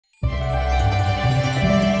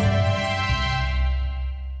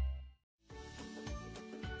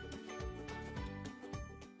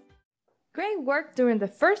work during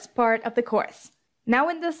the first part of the course. Now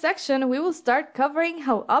in this section, we will start covering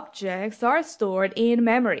how objects are stored in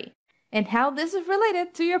memory and how this is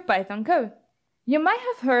related to your Python code. You might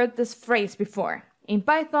have heard this phrase before. In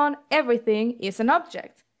Python, everything is an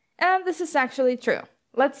object. And this is actually true.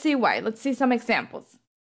 Let's see why. Let's see some examples.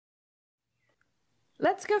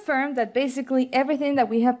 Let's confirm that basically everything that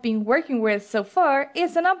we have been working with so far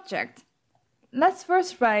is an object. Let's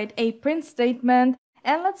first write a print statement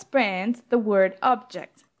and let's print the word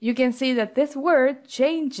object. You can see that this word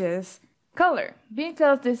changes color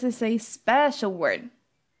because this is a special word.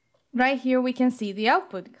 Right here we can see the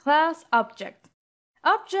output, class object.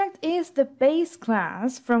 Object is the base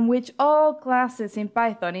class from which all classes in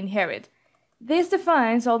Python inherit. This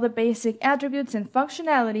defines all the basic attributes and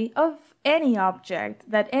functionality of any object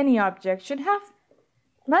that any object should have.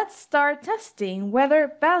 Let's start testing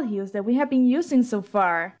whether values that we have been using so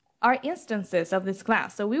far are instances of this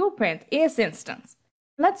class. So we will print isInstance.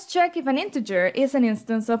 Let's check if an integer is an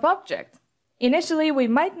instance of object. Initially, we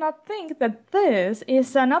might not think that this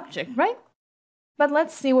is an object, right? But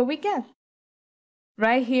let's see what we get.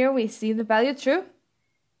 Right here, we see the value true.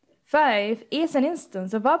 5 is an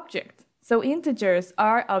instance of object, so integers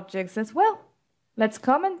are objects as well. Let's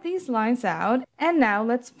comment these lines out, and now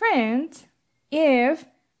let's print if,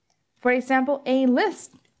 for example, a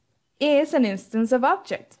list is an instance of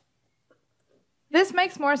object. This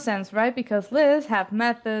makes more sense, right? Because lists have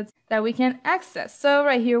methods that we can access. So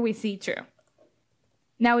right here we see true.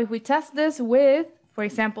 Now if we test this with, for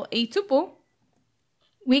example, a tuple,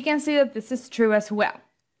 we can see that this is true as well.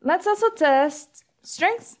 Let's also test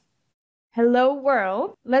strings. Hello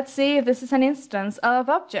world. Let's see if this is an instance of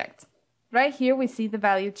object. Right here we see the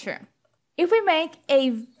value true. If we make a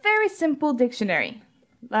very simple dictionary,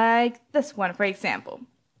 like this one for example,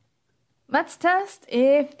 let's test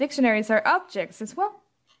if dictionaries are objects as well.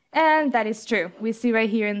 And that is true. We see right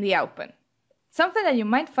here in the output. Something that you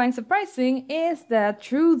might find surprising is that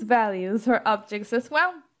truth values are objects as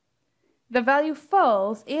well. The value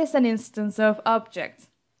false is an instance of object.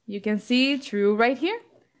 You can see true right here.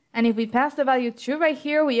 And if we pass the value true right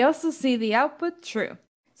here, we also see the output true.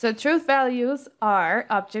 So truth values are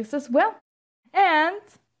objects as well. And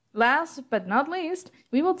last but not least,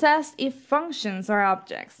 we will test if functions are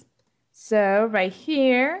objects. So right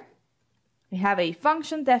here, we have a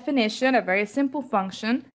function definition, a very simple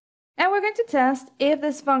function, and we're going to test if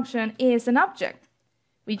this function is an object.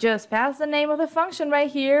 We just pass the name of the function right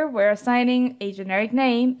here. We're assigning a generic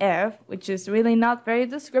name, f, which is really not very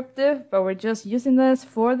descriptive, but we're just using this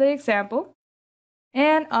for the example.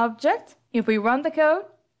 And object, if we run the code,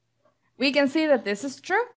 we can see that this is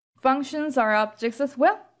true. Functions are objects as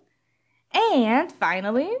well. And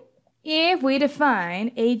finally, if we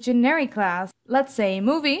define a generic class, let's say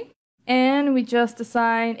movie, and we just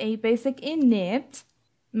assign a basic init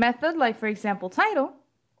method, like for example title,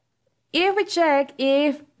 if we check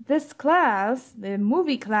if this class, the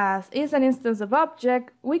movie class, is an instance of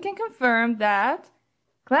object, we can confirm that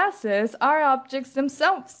classes are objects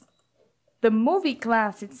themselves. The movie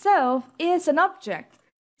class itself is an object.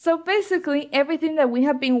 So basically, everything that we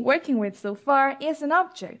have been working with so far is an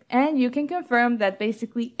object, and you can confirm that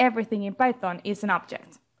basically everything in Python is an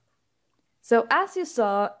object. So as you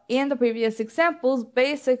saw in the previous examples,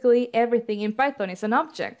 basically everything in Python is an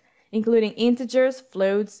object, including integers,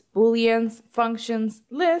 floats, booleans, functions,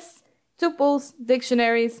 lists, tuples,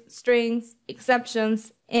 dictionaries, strings,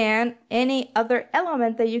 exceptions, and any other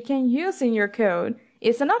element that you can use in your code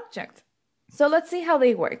is an object. So let's see how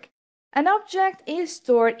they work. An object is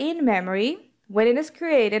stored in memory when it is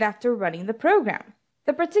created after running the program.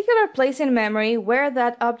 The particular place in memory where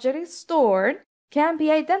that object is stored can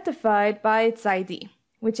be identified by its ID,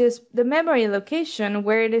 which is the memory location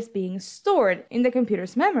where it is being stored in the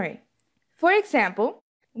computer's memory. For example,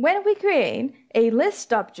 when we create a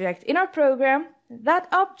list object in our program, that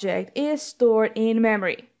object is stored in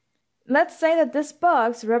memory. Let's say that this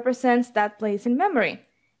box represents that place in memory,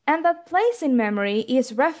 and that place in memory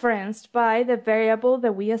is referenced by the variable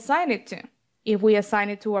that we assign it to, if we assign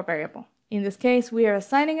it to a variable. In this case, we are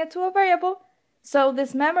assigning it to a variable, so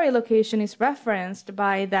this memory location is referenced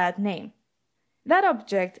by that name. That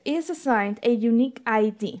object is assigned a unique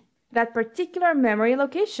ID, that particular memory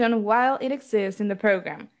location while it exists in the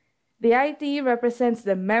program. The ID represents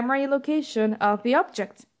the memory location of the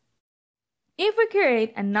object. If we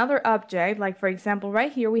create another object, like for example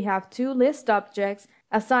right here we have two list objects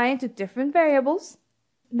assigned to different variables,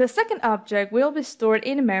 the second object will be stored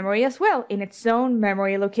in memory as well, in its own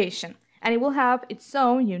memory location, and it will have its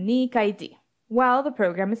own unique ID while the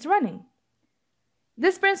program is running.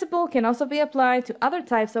 This principle can also be applied to other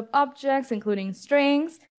types of objects, including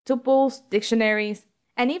strings, tuples, dictionaries,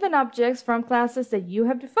 and even objects from classes that you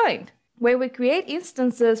have defined. Where we create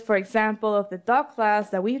instances, for example, of the dog class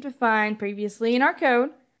that we've defined previously in our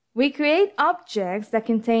code, we create objects that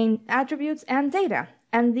contain attributes and data,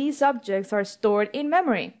 and these objects are stored in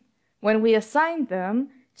memory. When we assign them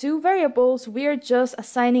to variables, we are just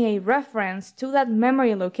assigning a reference to that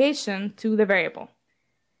memory location to the variable.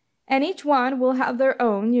 And each one will have their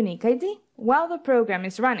own unique ID while the program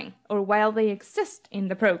is running, or while they exist in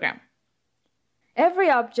the program. Every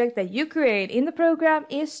object that you create in the program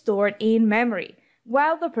is stored in memory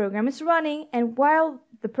while the program is running and while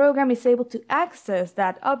the program is able to access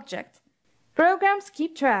that object. Programs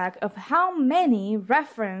keep track of how many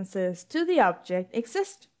references to the object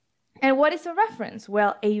exist. And what is a reference?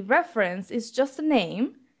 Well, a reference is just a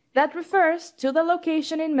name that refers to the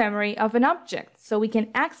location in memory of an object, so we can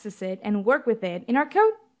access it and work with it in our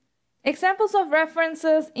code. Examples of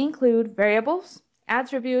references include variables,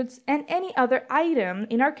 attributes, and any other item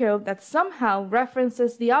in our code that somehow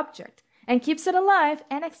references the object and keeps it alive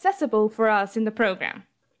and accessible for us in the program.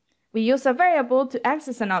 We use a variable to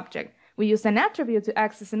access an object, we use an attribute to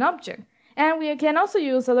access an object, and we can also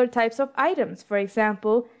use other types of items. For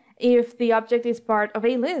example, if the object is part of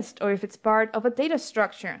a list or if it's part of a data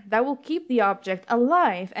structure, that will keep the object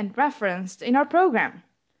alive and referenced in our program.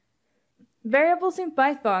 Variables in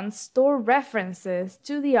Python store references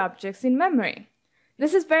to the objects in memory.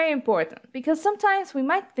 This is very important because sometimes we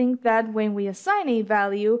might think that when we assign a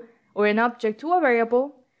value or an object to a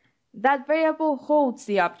variable, that variable holds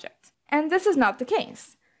the object. And this is not the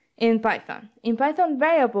case in Python. In Python,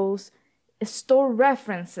 variables store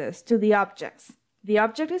references to the objects. The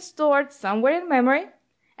object is stored somewhere in memory,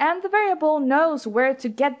 and the variable knows where to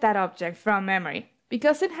get that object from memory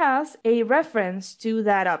because it has a reference to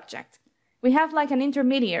that object. We have like an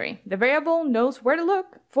intermediary. The variable knows where to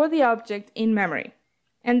look for the object in memory.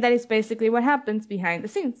 And that is basically what happens behind the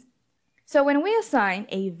scenes. So when we assign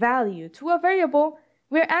a value to a variable,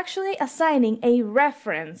 we're actually assigning a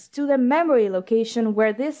reference to the memory location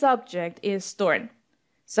where this object is stored.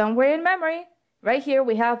 Somewhere in memory, right here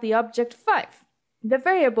we have the object 5. The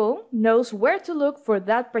variable knows where to look for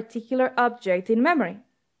that particular object in memory.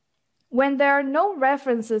 When there are no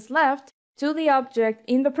references left to the object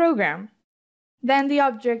in the program, then the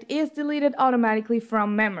object is deleted automatically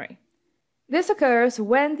from memory. This occurs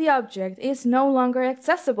when the object is no longer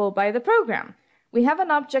accessible by the program. We have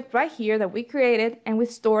an object right here that we created and we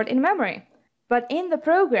stored in memory. But in the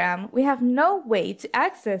program, we have no way to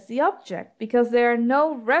access the object because there are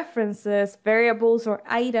no references, variables, or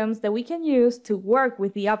items that we can use to work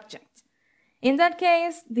with the object. In that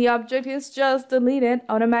case, the object is just deleted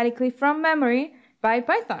automatically from memory by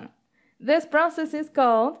Python. This process is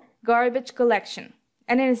called garbage collection,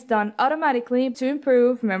 and it is done automatically to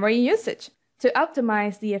improve memory usage, to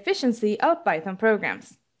optimize the efficiency of Python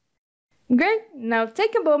programs. Great! Now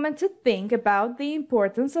take a moment to think about the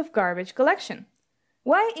importance of garbage collection.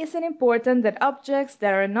 Why is it important that objects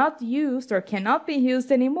that are not used or cannot be used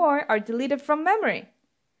anymore are deleted from memory?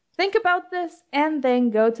 Think about this and then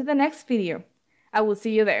go to the next video. I will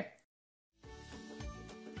see you there.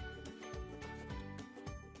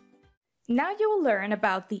 Now you will learn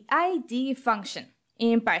about the ID function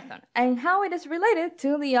in Python and how it is related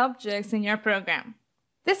to the objects in your program.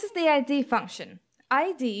 This is the ID function.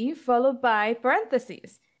 ID followed by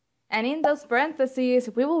parentheses. And in those parentheses,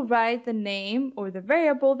 we will write the name or the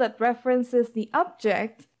variable that references the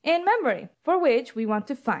object in memory, for which we want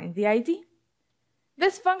to find the ID.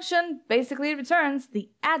 This function basically returns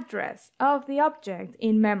the address of the object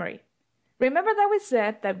in memory. Remember that we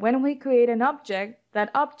said that when we create an object, that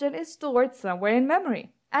object is stored somewhere in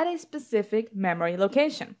memory, at a specific memory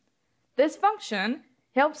location. This function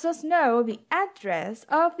helps us know the address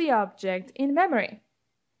of the object in memory.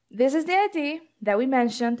 This is the ID that we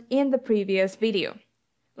mentioned in the previous video.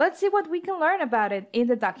 Let's see what we can learn about it in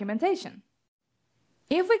the documentation.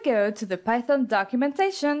 If we go to the Python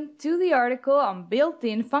documentation, to the article on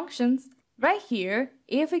built-in functions, right here,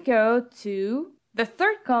 if we go to the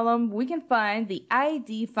third column, we can find the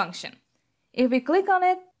ID function. If we click on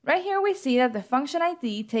it, right here we see that the function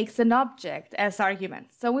ID takes an object as argument,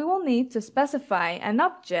 so we will need to specify an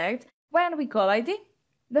object when we call ID.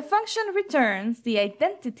 The function returns the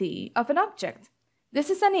identity of an object. This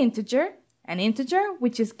is an integer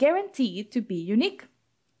which is guaranteed to be unique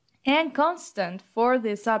and constant for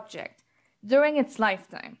this object during its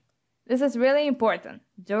lifetime. This is really important,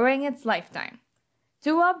 during its lifetime.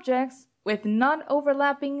 Two objects with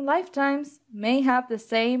non-overlapping lifetimes may have the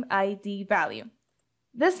same ID value.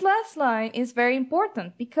 This last line is very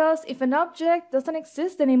important because if an object doesn't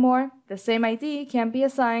exist anymore, the same ID can be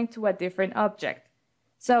assigned to a different object.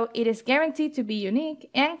 So it is guaranteed to be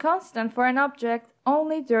unique and constant for an object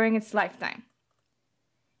only during its lifetime.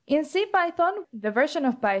 In CPython, the version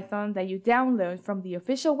of Python that you download from the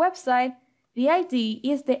official website, the ID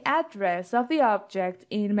is the address of the object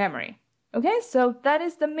in memory. Okay, so that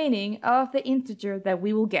is the meaning of the integer that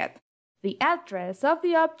we will get, the address of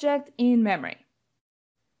the object in memory.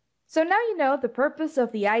 So now you know the purpose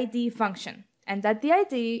of the ID function, and that the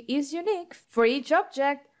ID is unique for each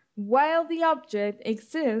object while the object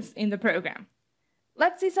exists in the program.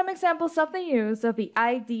 Let's see some examples of the use of the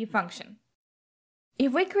ID function.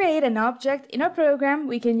 If we create an object in our program,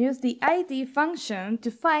 we can use the ID function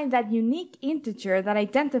to find that unique integer that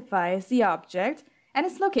identifies the object and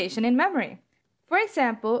its location in memory. For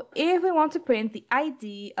example, if we want to print the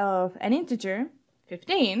ID of an integer,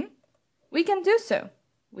 15, we can do so.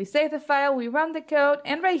 We save the file, we run the code,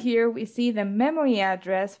 and right here we see the memory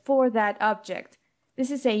address for that object. This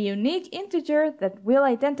is a unique integer that will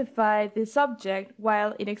identify this object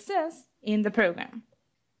while it exists in the program.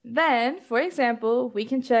 Then, for example, we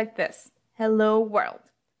can check this, hello world.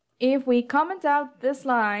 If we comment out this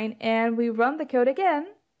line and we run the code again,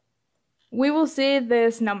 we will see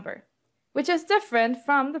this number, which is different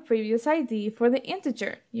from the previous ID for the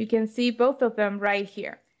integer. You can see both of them right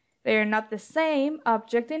here. They are not the same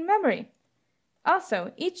object in memory.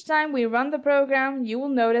 Also, each time we run the program, you will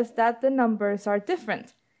notice that the numbers are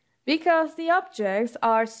different because the objects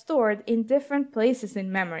are stored in different places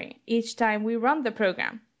in memory each time we run the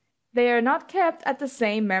program. They are not kept at the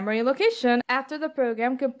same memory location after the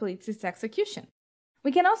program completes its execution.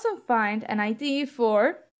 We can also find an ID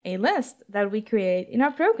for a list that we create in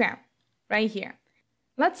our program, right here.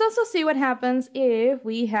 Let's also see what happens if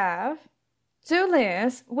we have two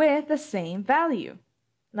lists with the same value,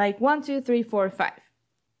 like 1, 2, 3, 4, 5.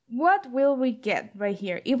 What will we get right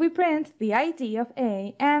here if we print the ID of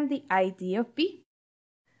A and the ID of B?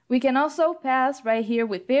 We can also pass right here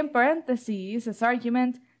within parentheses as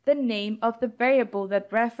argument the name of the variable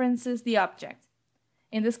that references the object.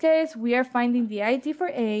 In this case, we are finding the ID for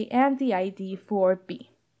A and the ID for B.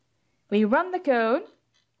 We run the code,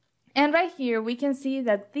 and right here we can see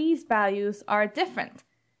that these values are different.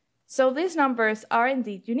 So these numbers are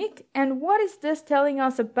indeed unique. And what is this telling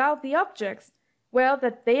us about the objects? Well,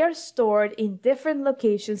 that they are stored in different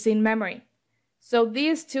locations in memory. So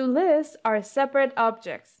these two lists are separate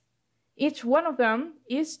objects. Each one of them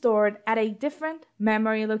is stored at a different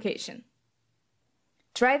memory location.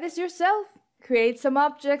 Try this yourself. Create some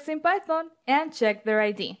objects in Python and check their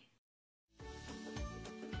ID.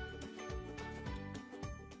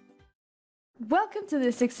 Welcome to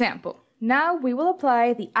this example. Now we will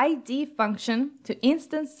apply the ID function to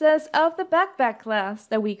instances of the backpack class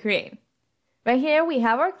that we create. Right here we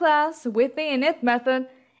have our class with the init method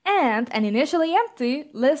and an initially empty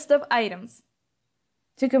list of items.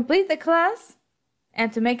 To complete the class,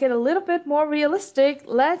 and to make it a little bit more realistic,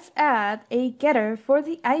 let's add a getter for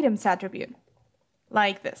the items attribute,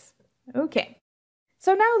 like this. Okay,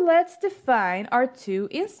 so now let's define our two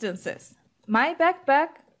instances, my backpack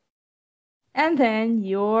and then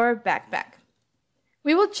your backpack.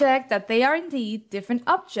 We will check that they are indeed different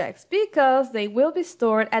objects because they will be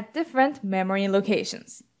stored at different memory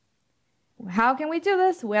locations. How can we do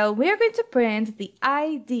this? Well, we're going to print the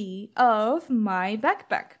ID of my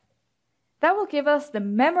backpack. That will give us the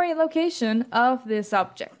memory location of this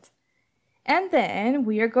object. And then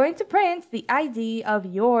we are going to print the ID of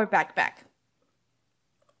your backpack.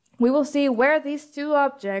 We will see where these two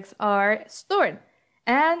objects are stored.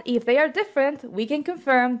 And if they are different, we can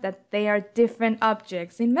confirm that they are different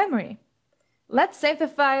objects in memory. Let's save the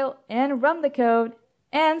file and run the code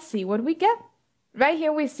and see what we get. Right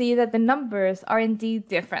here we see that the numbers are indeed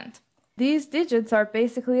different. These digits are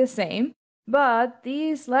basically the same, but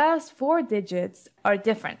these last 4 digits are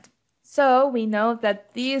different. So we know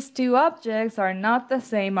that these two objects are not the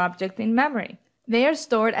same object in memory. They are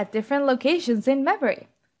stored at different locations in memory.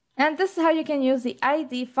 And this is how you can use the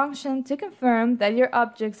ID function to confirm that your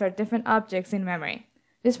objects are different objects in memory.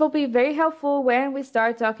 This will be very helpful when we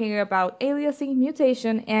start talking about aliasing,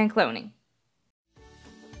 mutation, and cloning.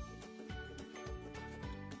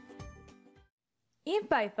 In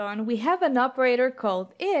Python, we have an operator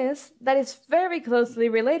called is that is very closely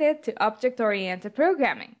related to object-oriented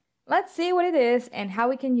programming. Let's see what it is and how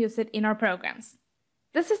we can use it in our programs.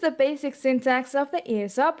 This is the basic syntax of the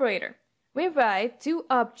is operator. We write two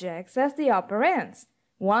objects as the operands,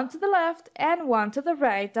 one to the left and one to the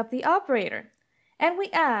right of the operator, and we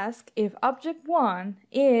ask if object 1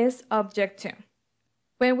 is object 2.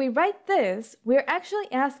 When we write this, we're actually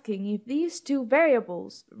asking if these two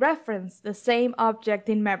variables reference the same object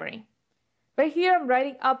in memory. Right here I'm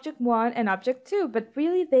writing object 1 and object 2, but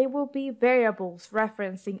really they will be variables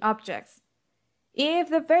referencing objects.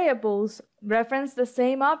 If the variables reference the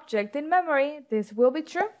same object in memory, this will be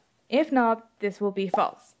true. If not, this will be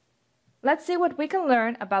false. Let's see what we can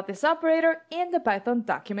learn about this operator in the Python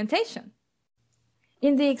documentation.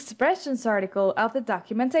 In the expressions article of the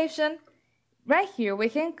documentation, right here we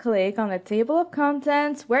can click on the table of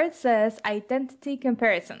contents where it says identity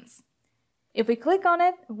comparisons. If we click on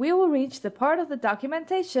it, we will reach the part of the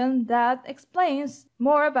documentation that explains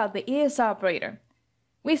more about the is operator.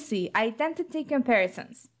 We see identity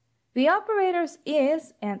comparisons. The operators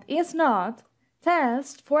is and is not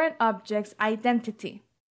test for an object's identity.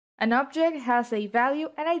 An object has a value,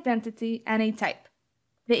 an identity, and a type.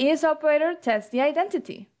 The is operator tests the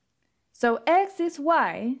identity. So x is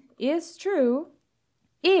y is true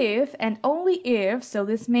if and only if, so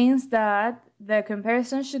this means that the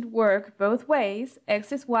comparison should work both ways,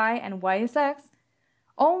 x is y and y is x,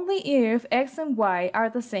 only if x and y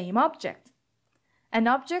are the same object. An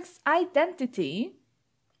object's identity,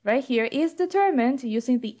 right here, is determined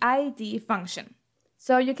using the ID function.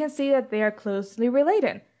 So you can see that they are closely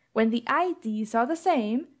related. When the IDs are the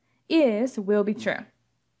same, is will be true.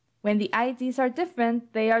 When the IDs are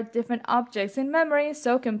different, they are different objects in memory,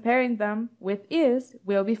 so comparing them with is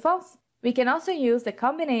will be false. We can also use the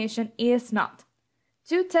combination is not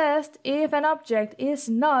to test if an object is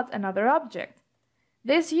not another object.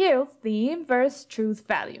 This yields the inverse truth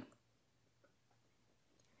value.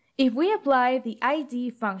 If we apply the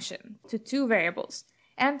ID function to two variables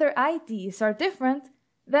and their IDs are different,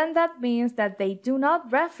 then that means that they do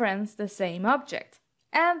not reference the same object.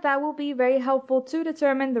 And that will be very helpful to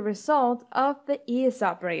determine the result of the is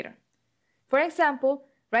operator. For example,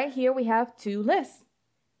 right here we have two lists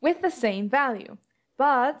with the same value,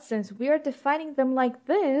 but since we are defining them like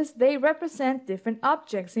this, they represent different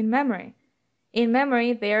objects in memory. In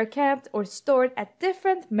memory, they are kept or stored at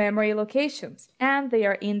different memory locations, and they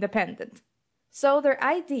are independent. So their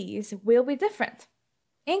IDs will be different.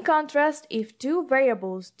 In contrast, if two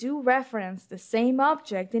variables do reference the same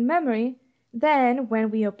object in memory, then when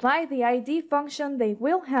we apply the ID function, they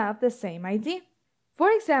will have the same ID.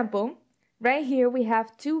 For example, right here we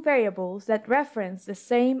have two variables that reference the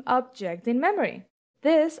same object in memory.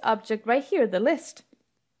 This object right here, the list.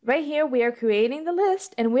 Right here we are creating the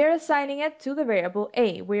list and we are assigning it to the variable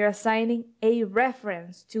A. We are assigning a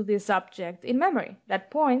reference to this object in memory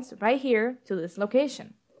that points right here to this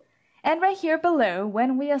location. And right here below,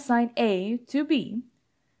 when we assign A to B,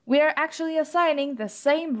 we are actually assigning the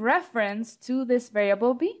same reference to this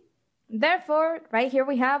variable B. Therefore, right here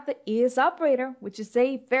we have the is operator, which is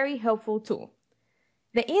a very helpful tool.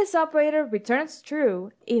 The is operator returns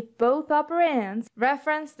true if both operands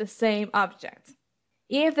reference the same object.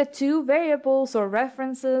 If the two variables or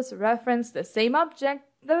references reference the same object,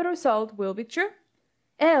 the result will be true.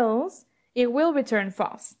 Else, it will return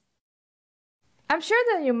false. I'm sure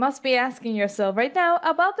that you must be asking yourself right now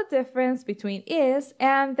about the difference between is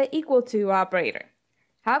and the equal to operator.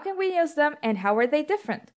 How can we use them and how are they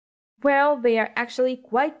different? Well, they are actually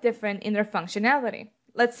quite different in their functionality.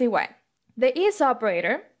 Let's see why. The is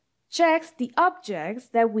operator checks the objects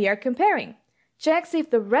that we are comparing, checks if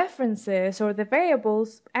the references or the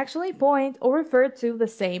variables actually point or refer to the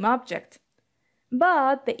same object.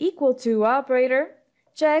 But the equal to operator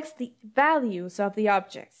checks the values of the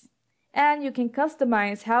objects. And you can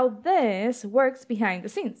customize how this works behind the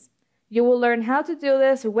scenes. You will learn how to do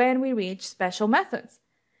this when we reach special methods.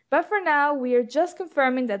 But for now, we are just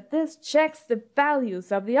confirming that this checks the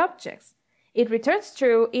values of the objects. It returns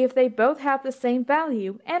true if they both have the same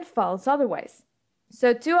value and false otherwise.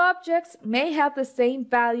 So two objects may have the same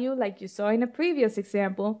value like you saw in a previous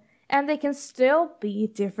example, and they can still be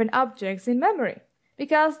different objects in memory.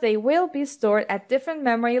 Because they will be stored at different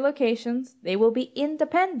memory locations, they will be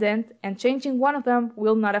independent, and changing one of them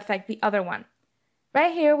will not affect the other one.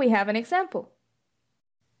 Right here we have an example.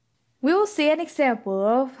 We will see an example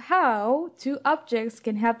of how two objects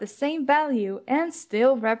can have the same value and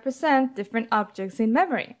still represent different objects in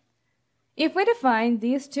memory. If we define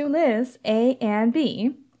these two lists, A and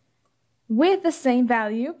B, with the same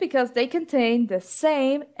value because they contain the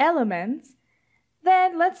same elements,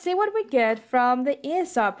 then let's see what we get from the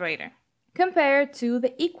is operator compared to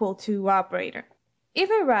the equal to operator. If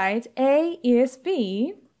I write A is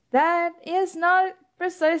B, that is not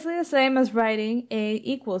precisely the same as writing A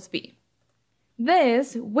equals B.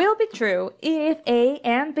 This will be true if A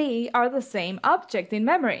and B are the same object in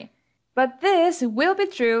memory, but this will be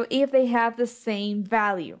true if they have the same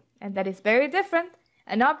value, and that is very different.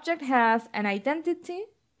 An object has an identity,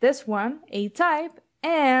 this one, a type,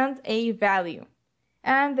 and a value.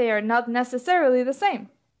 and they are not necessarily the same.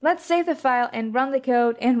 Let's save the file and run the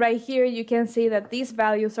code, and right here you can see that these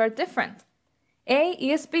values are different. A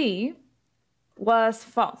is B was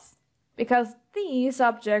false, because these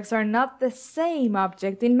objects are not the same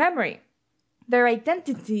object in memory. Their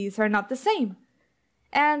identities are not the same.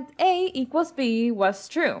 And A equals B was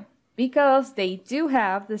true, because they do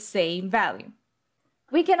have the same value.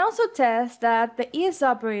 We can also test that the is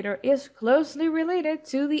operator is closely related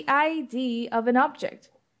to the ID of an object.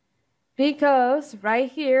 Because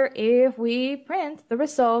right here, if we print the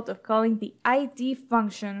result of calling the ID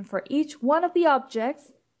function for each one of the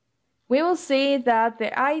objects, we will see that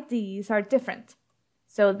the IDs are different.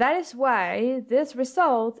 So that is why this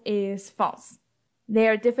result is false. They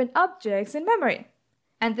are different objects in memory.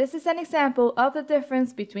 And this is an example of the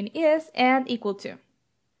difference between is and equal to.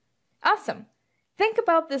 Awesome! Think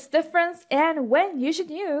about this difference and when you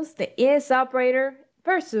should use the is operator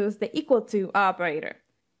versus the equal to operator.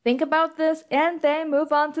 Think about this and then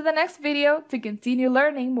move on to the next video to continue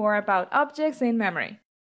learning more about objects in memory.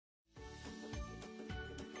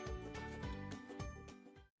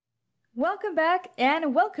 Welcome back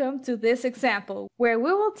and welcome to this example where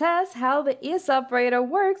we will test how the is operator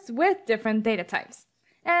works with different data types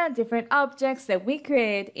and different objects that we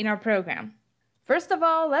create in our program. First of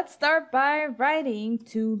all, let's start by writing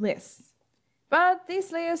two lists. But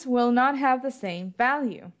these lists will not have the same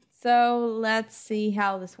value. So let's see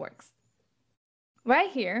how this works.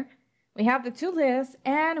 Right here, we have the two lists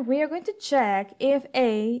and we are going to check if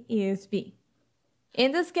A is B.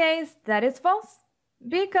 In this case, that is false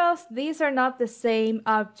because these are not the same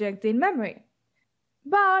object in memory.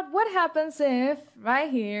 But what happens if, right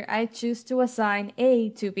here, I choose to assign A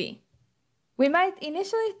to B? We might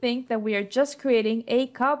initially think that we are just creating a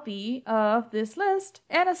copy of this list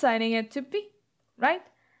and assigning it to B, right?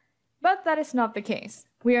 But that is not the case.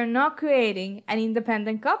 We are not creating an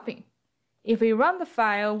independent copy. If we run the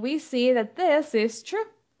file, we see that this is true.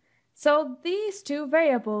 So these two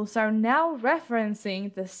variables are now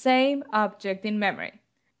referencing the same object in memory.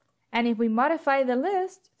 And if we modify the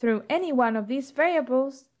list through any one of these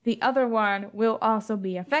variables, the other one will also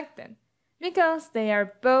be affected, because they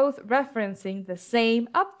are both referencing the same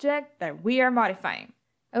object that we are modifying.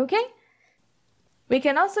 Okay? We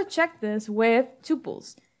can also check this with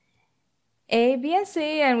tuples. A, B, and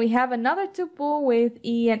C, and we have another tuple with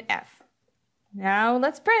E and F. Now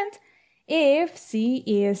let's print if C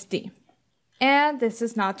is D. And this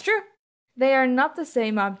is not true. They are not the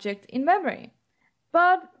same object in memory.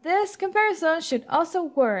 But this comparison should also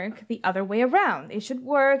work the other way around. It should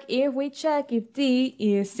work if we check if D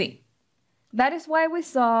is C. That is why we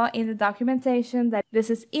saw in the documentation that this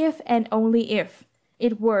is if and only if.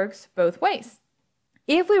 It works both ways.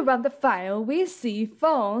 If we run the file, we see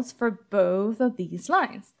false for both of these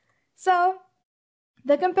lines. So,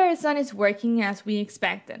 the comparison is working as we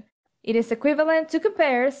expected. It is equivalent to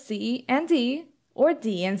compare C and D or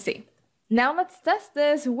D and C. Now let's test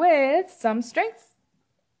this with some strings.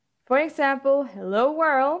 For example, hello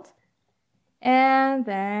world, and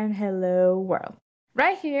then hello world.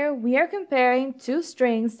 Right here, we are comparing two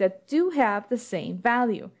strings that do have the same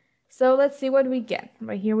value. So let's see what we get.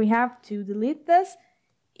 Right here we have to delete this.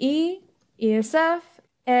 E is F,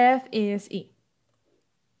 F is E.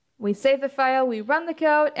 We save the file, we run the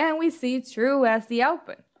code, and we see true as the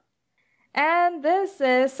output. And this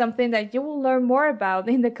is something that you will learn more about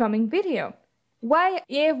in the coming video. Why,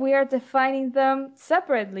 if we are defining them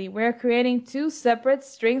separately, we're creating two separate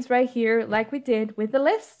strings right here like we did with the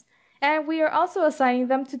lists, and we are also assigning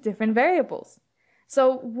them to different variables.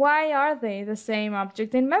 So why are they the same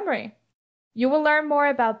object in memory? You will learn more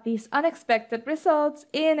about these unexpected results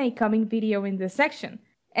in a coming video in this section.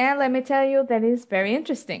 And let me tell you that it is very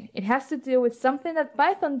interesting. It has to do with something that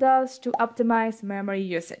Python does to optimize memory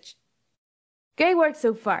usage. Great work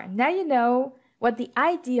so far. Now you know what the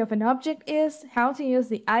ID of an object is, how to use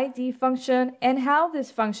the ID function, and how this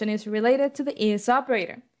function is related to the is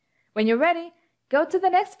operator. When you're ready, go to the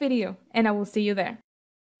next video, and I will see you there.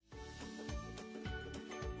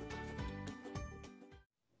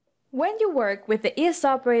 When you work with the is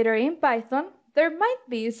operator in Python, there might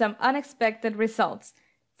be some unexpected results.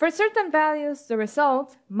 For certain values, the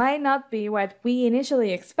result might not be what we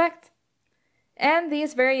initially expect. And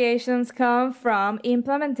these variations come from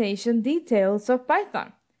implementation details of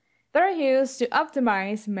Python that are used to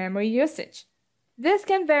optimize memory usage. This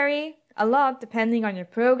can vary a lot depending on your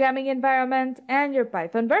programming environment and your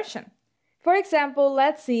Python version. For example,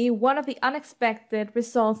 let's see one of the unexpected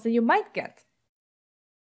results that you might get.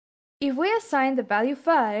 If we assign the value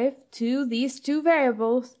 5 to these two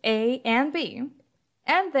variables, A and B,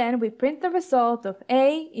 and then we print the result of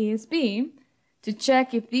A is B, to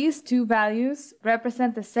check if these two values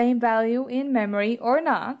represent the same value in memory or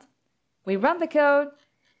not. We run the code.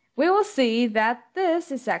 We will see that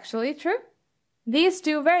this is actually true. These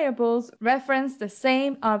two variables reference the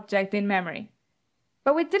same object in memory.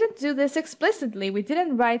 But we didn't do this explicitly. We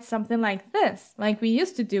didn't write something like this, like we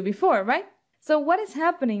used to do before, right? So what is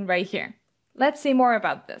happening right here? Let's see more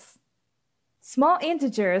about this. Small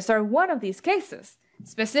integers are one of these cases.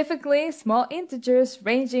 Specifically, small integers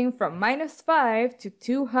ranging from -5 to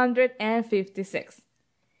 256.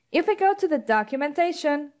 If we go to the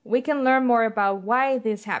documentation, we can learn more about why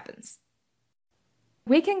this happens.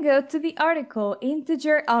 We can go to the article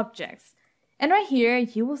Integer Objects, and right here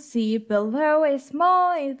you will see below a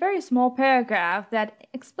very small paragraph that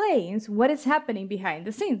explains what is happening behind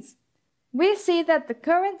the scenes. We see that the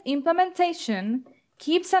current implementation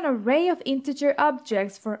keeps an array of integer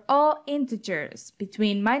objects for all integers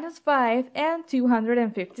between -5 and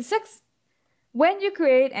 256. When you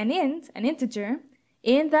create an integer,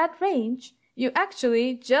 in that range, you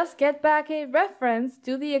actually just get back a reference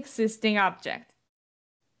to the existing object.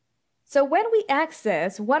 So when we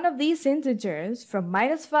access one of these integers from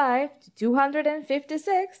 -5 to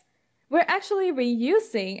 256, we're actually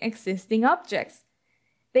reusing existing objects.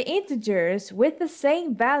 The integers with the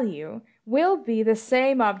same value will be the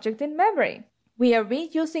same object in memory. We are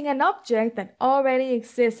reusing an object that already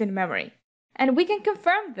exists in memory. And we can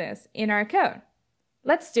confirm this in our code.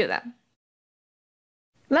 Let's do that.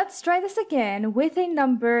 Let's try this again with a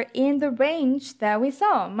number in the range that we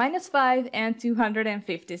saw, -5 and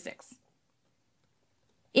 256.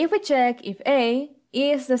 If we check if A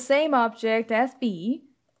is the same object as B,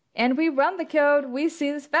 and we run the code, we see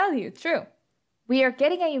this value, true. We are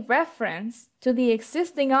getting a reference to the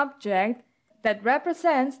existing object that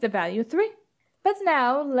represents the value 3. But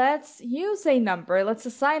now let's use a number, let's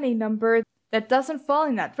assign a number that doesn't fall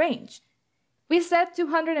in that range. We said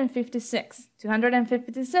 256.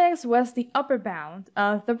 256 was the upper bound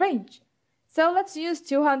of the range. So let's use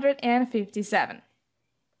 257.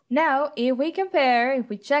 Now, if we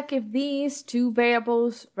check if these two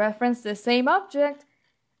variables reference the same object,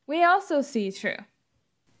 we also see true.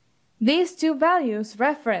 These two values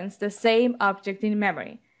reference the same object in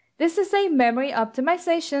memory. This is a memory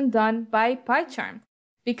optimization done by PyCharm.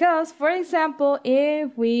 Because, for example,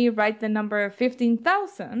 if we write the number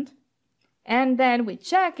 15,000, and then we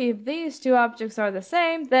check if these two objects are the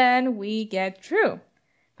same, then we get true.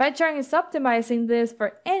 PyCharm is optimizing this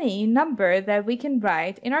for any number that we can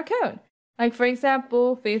write in our code. Like, for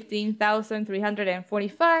example,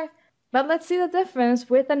 15,345. But let's see the difference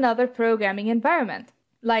with another programming environment,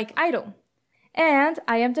 like idle. And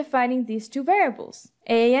I am defining these two variables,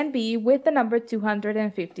 A and B, with the number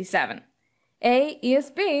 257. A is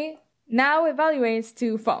B, now evaluates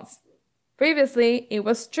to false. Previously, it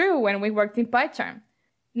was true when we worked in PyCharm.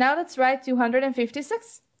 Now let's write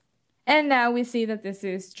 256. And now we see that this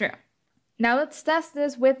is true. Now let's test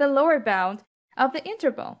this with the lower bound of the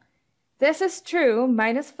interval. This is true,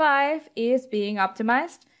 -5 is being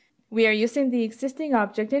optimized. We are using the existing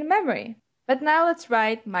object in memory. But now let's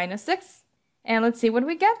write -6. And let's see what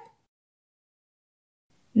we get.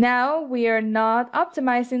 Now we are not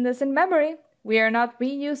optimizing this in memory. We are not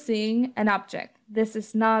reusing an object. This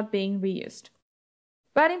is not being reused.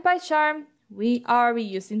 But in PyCharm, we are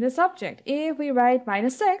reusing this object. If we write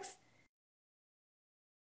 -6,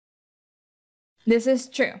 this is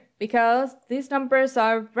true, because these numbers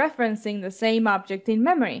are referencing the same object in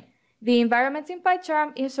memory. The environment in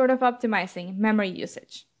PyCharm is sort of optimizing memory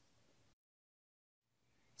usage.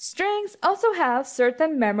 Strings also have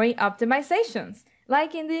certain memory optimizations,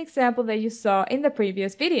 like in the example that you saw in the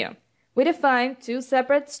previous video. We defined two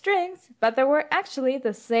separate strings, but they were actually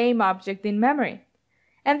the same object in memory.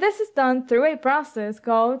 And this is done through a process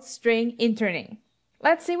called string interning.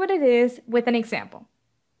 Let's see what it is with an example.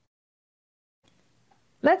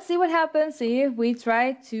 Let's see what happens if we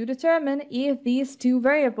try to determine if these two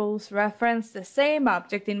variables reference the same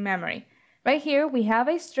object in memory. Right here we have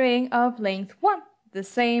a string of length 1, the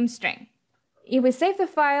same string. If we save the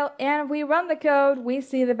file and we run the code, we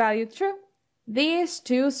see the value true. These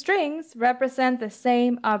two strings represent the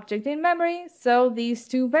same object in memory, so these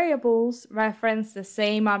two variables reference the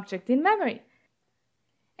same object in memory.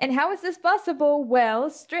 And how is this possible?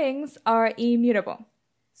 Well, strings are immutable,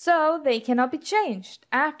 so they cannot be changed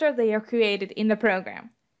after they are created in the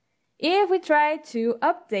program. If we try to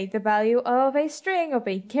update the value of a string of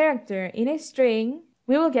a character in a string,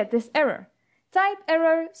 we will get this error. Type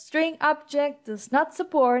error, string object does not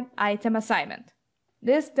support item assignment.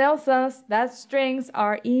 This tells us that strings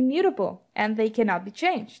are immutable and they cannot be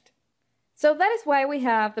changed. So that is why we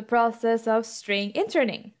have the process of string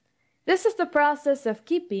interning. This is the process of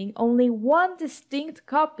keeping only one distinct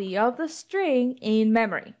copy of the string in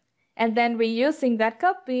memory, and then reusing that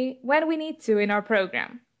copy when we need to in our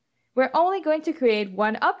program. We're only going to create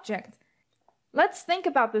one object. Let's think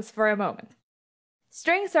about this for a moment.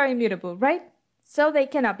 Strings are immutable, right? So they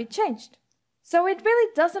cannot be changed. So it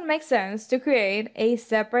really doesn't make sense to create a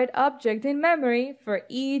separate object in memory for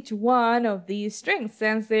each one of these strings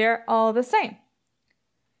since they are all the same.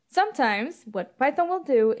 Sometimes what Python will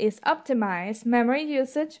do is optimize memory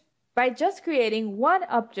usage by just creating one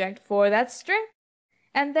object for that string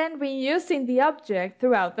and then reusing the object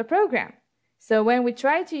throughout the program. So when we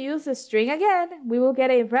try to use the string again, we will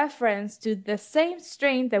get a reference to the same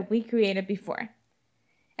string that we created before.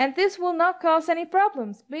 And this will not cause any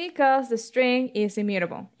problems because the string is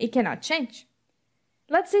immutable. It cannot change.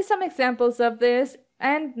 Let's see some examples of this,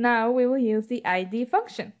 and now we will use the id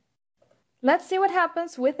function. Let's see what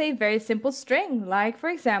happens with a very simple string, like for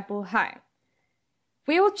example, hi.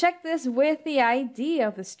 We will check this with the ID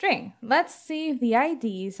of the string. Let's see if the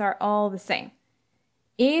IDs are all the same.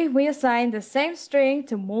 If we assign the same string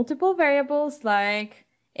to multiple variables like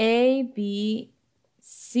A, B,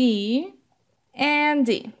 C, and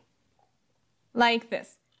D, like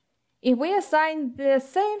this. If we assign the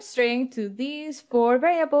same string to these 4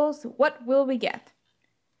 variables, what will we get?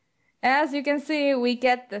 As you can see, we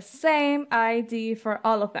get the same ID for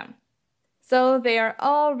all of them. So they are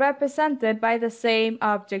all represented by the same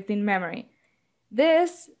object in memory.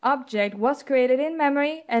 This object was created in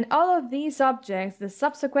memory, and all of these objects, the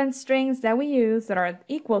subsequent strings that we use that are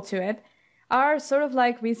equal to it, are sort of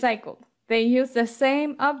like recycled. They use the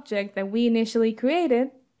same object that we initially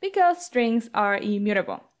created because strings are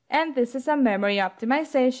immutable. And this is a memory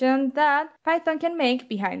optimization that Python can make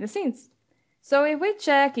behind the scenes. So if we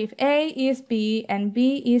check if A is B and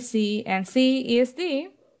B is C and C is D,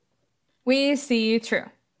 we see true,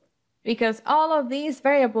 because all of these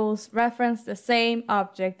variables reference the same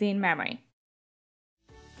object in memory.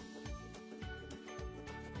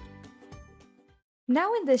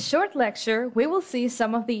 Now in this short lecture, we will see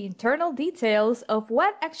some of the internal details of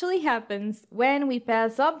what actually happens when we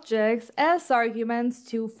pass objects as arguments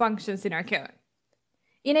to functions in our code.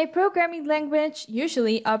 In a programming language,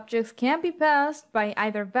 usually objects can be passed by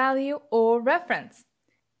either value or reference.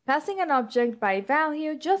 Passing an object by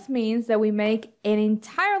value just means that we make an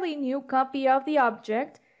entirely new copy of the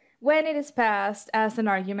object when it is passed as an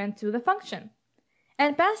argument to the function.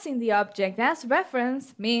 And passing the object as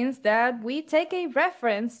reference means that we take a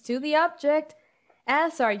reference to the object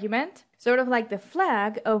as argument, sort of like the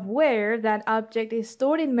flag of where that object is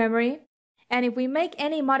stored in memory. And if we make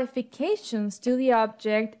any modifications to the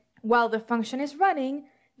object while the function is running,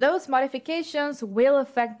 those modifications will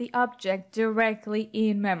affect the object directly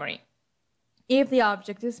in memory, if the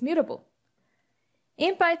object is mutable.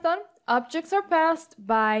 In Python, objects are passed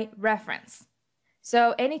by reference.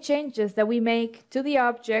 So any changes that we make to the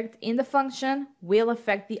object in the function will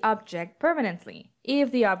affect the object permanently,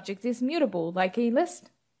 if the object is mutable, like a list.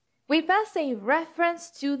 We pass a reference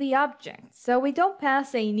to the object, so we don't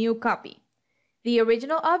pass a new copy. The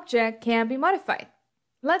original object can be modified.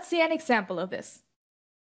 Let's see an example of this.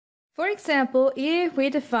 For example, if we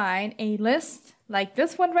define a list like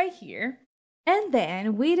this one right here, and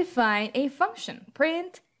then we define a function,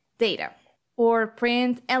 print data, or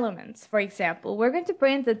print elements. For example, we're going to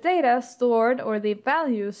print the data stored or the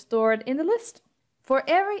values stored in the list. For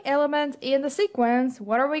every element in the sequence,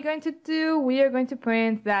 what are we going to do? We are going to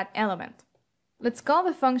print that element. Let's call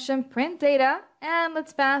the function printData, and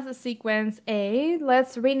let's pass the sequence A.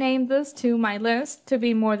 Let's rename this to my list to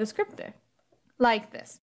be more descriptive, like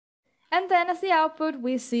this. And then as the output,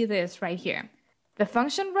 we see this right here. The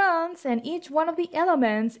function runs, and each one of the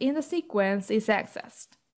elements in the sequence is accessed.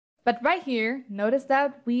 But right here, notice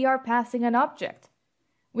that we are passing an object.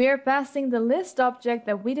 We are passing the list object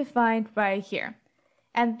that we defined right here.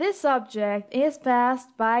 And this object is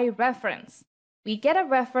passed by reference. We get a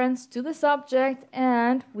reference to this object,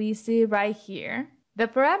 and we see right here the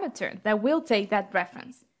parameter that will take that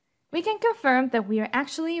reference. We can confirm that we are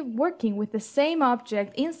actually working with the same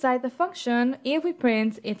object inside the function if we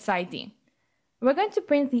print its ID. We're going to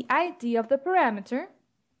print the ID of the parameter,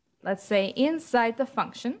 let's say inside the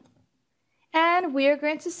function, and we are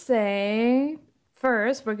going to say,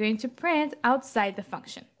 first we're going to print outside the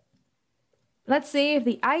function. Let's see if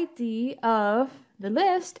the ID of the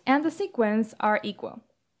list and the sequence are equal.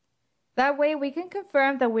 That way we can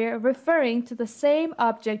confirm that we're referring to the same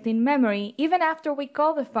object in memory even after we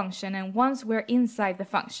call the function and once we're inside the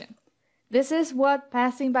function. This is what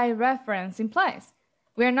passing by reference implies.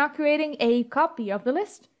 We are not creating a copy of the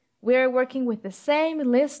list. We are working with the same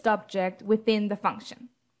list object within the function.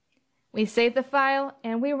 We save the file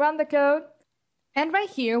and we run the code. And right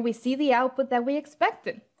here we see the output that we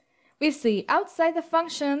expected. We see outside the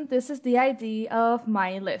function, this is the ID of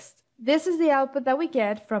my list. This is the output that we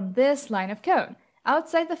get from this line of code.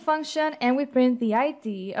 Outside the function, and we print the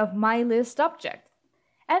ID of my list object.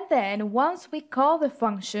 And then once we call the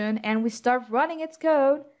function and we start running its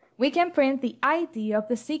code, we can print the ID of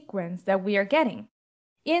the sequence that we are getting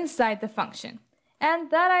inside the function.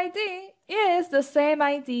 And that ID is the same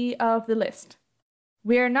ID of the list.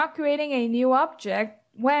 We are not creating a new object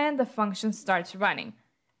when the function starts running.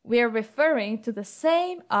 We are referring to the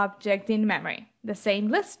same object in memory, the same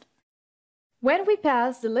list. When we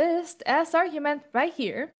pass the list as argument right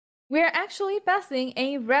here, we are actually passing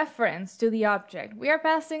a reference to the object. We are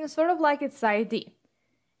passing sort of like its ID,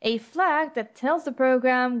 a flag that tells the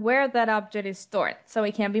program where that object is stored, so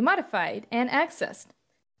it can be modified and accessed.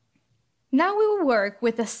 Now we will work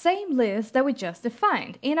with the same list that we just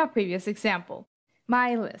defined in our previous example,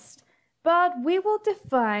 my list, but we will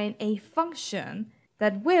define a function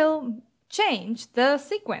that will change the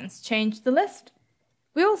sequence, change the list.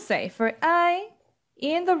 We will say for I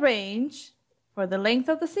in the range, for the length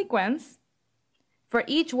of the sequence, for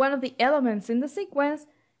each one of the elements in the sequence,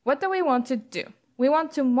 what do we want to do? We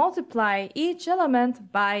want to multiply each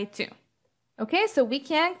element by 2. Okay, so we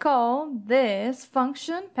can call this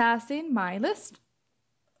function passing my list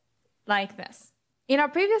like this. In our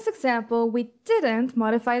previous example, we didn't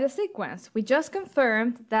modify the sequence. We just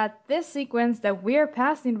confirmed that this sequence that we're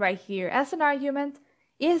passing right here as an argument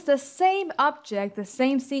is the same object, the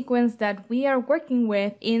same sequence that we are working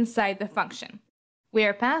with inside the function. We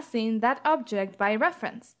are passing that object by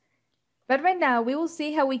reference. But right now we will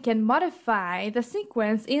see how we can modify the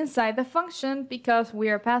sequence inside the function because we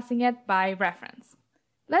are passing it by reference.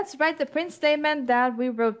 Let's write the print statement that we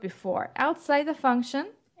wrote before, outside the function,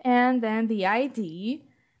 and then the ID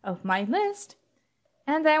of my list.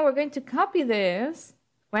 And then we're going to copy this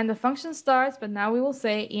when the function starts, but now we will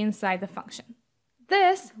say inside the function.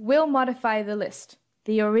 This will modify the list,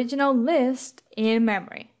 the original list in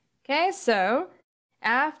memory. Okay, so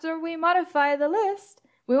after we modify the list,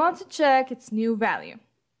 we want to check its new value.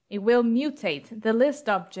 It will mutate the list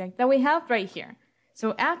object that we have right here.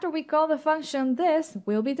 So after we call the function, this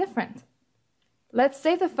will be different. Let's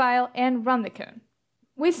save the file and run the code.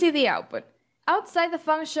 We see the output. Outside the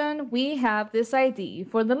function, we have this ID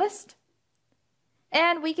for the list.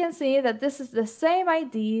 And we can see that this is the same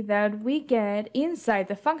ID that we get inside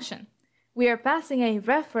the function. We are passing a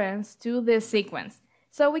reference to this sequence,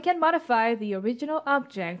 so we can modify the original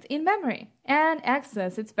object in memory and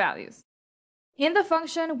access its values. In the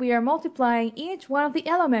function, we are multiplying each one of the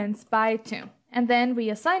elements by 2, and then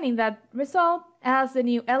reassigning that result as the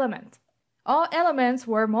new element. All elements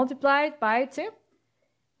were multiplied by 2,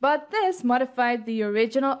 but this modified the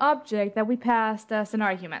original object that we passed as an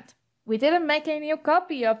argument. We didn't make a new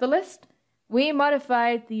copy of the list. We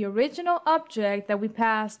modified the original object that we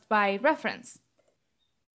passed by reference.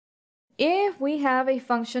 If we have a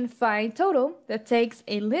function find total that takes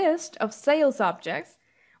a list of sales objects,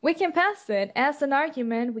 we can pass it as an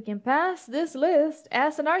argument. We can pass this list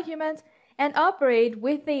as an argument and operate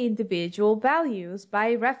with the individual values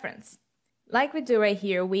by reference. Like we do right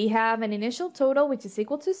here, we have an initial total which is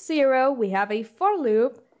equal to 0. We have a for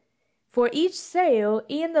loop. For each sale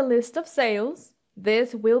in the list of sales,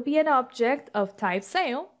 this will be an object of type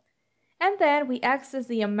sale. And then we access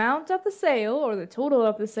the amount of the sale or the total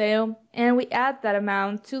of the sale, and we add that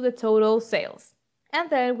amount to the total sales. And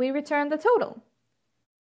then we return the total.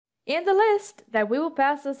 In the list that we will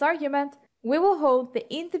pass as argument, we will hold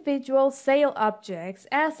the individual sale objects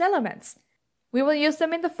as elements. We will use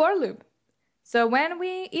them in the for loop. So when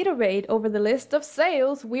we iterate over the list of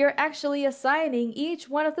sales, we are actually assigning each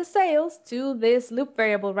one of the sales to this loop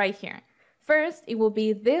variable right here. First, it will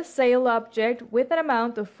be this sale object with an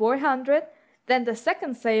amount of 400, then the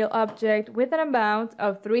second sale object with an amount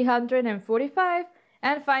of 345,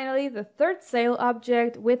 and finally the third sale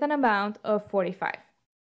object with an amount of 45.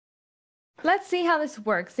 Let's see how this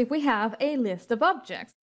works if we have a list of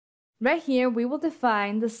objects. Right here, we will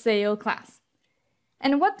define the sale class.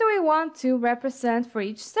 And what do we want to represent for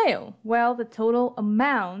each sale? Well, the total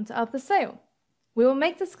amount of the sale. We will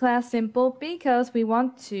make this class simple because we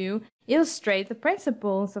want to illustrate the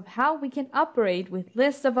principles of how we can operate with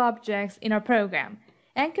lists of objects in our program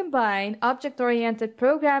and combine object-oriented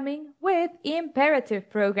programming with imperative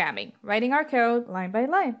programming, writing our code line by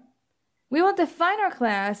line. We will define our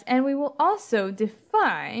class and we will also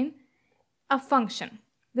define a function.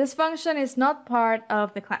 This function is not part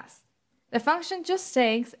of the class. The function just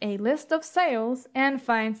takes a list of sales and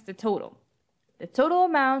finds the total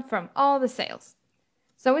amount from all the sales.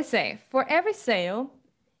 So we say, for every sale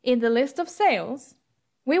in the list of sales,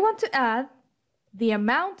 we want to add the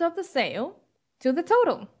amount of the sale to the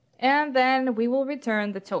total, and then we will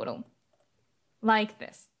return the total, like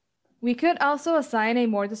this. We could also assign a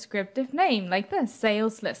more descriptive name, like this,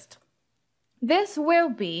 sales list. This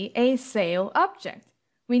will be a sale object.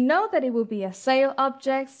 We know that it will be a sale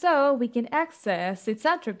object, so we can access its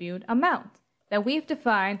attribute amount that we've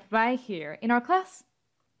defined right here in our class.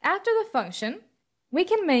 After the function, we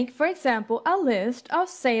can make, for example, a list of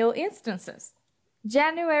sale instances.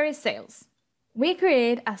 January sales. We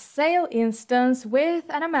create a sale instance with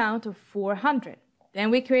an amount of 400. Then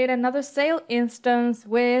we create another sale instance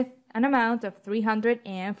with an amount of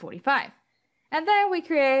 345. And then we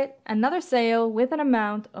create another sale with an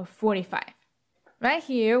amount of 45. Right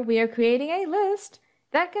here, we are creating a list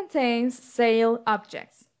that contains sale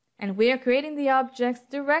objects. And we are creating the objects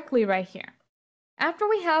directly right here. After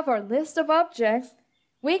we have our list of objects,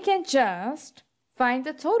 we can just find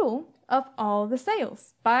the total of all the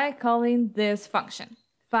sales by calling this function,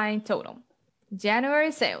 find total.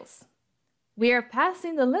 January sales. We are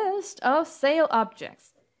passing the list of sale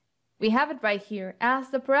objects. We have it right here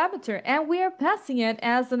as the parameter, and we are passing it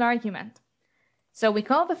as an argument. So we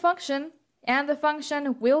call the function, and the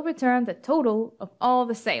function will return the total of all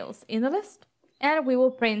the sales in the list, and we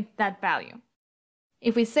will print that value.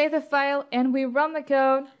 If we save the file and we run the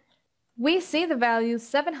code, we see the value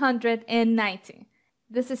 790.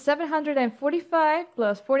 This is 745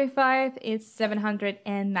 plus 45 is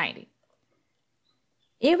 790.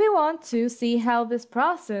 If we want to see how this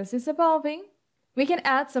process is evolving, we can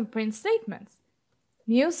add some print statements.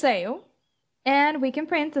 New sale, and we can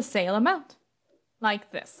print the sale amount,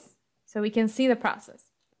 like this. So we can see the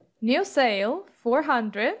process. New sale,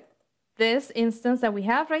 400. This instance that we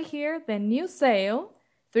have right here, then new sale,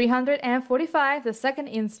 345, the second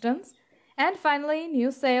instance. And finally, new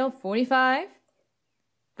sale, 45,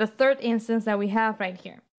 the third instance that we have right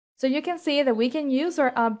here. So you can see that we can use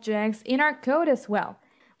our objects in our code as well.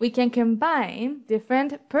 We can combine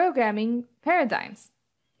different programming paradigms.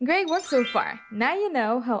 Great work so far. Now you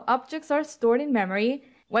know how objects are stored in memory,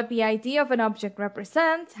 what the ID of an object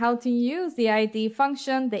represents, how to use the ID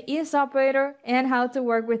function, the is operator, and how to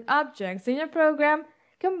work with objects in your program,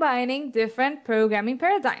 combining different programming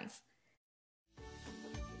paradigms.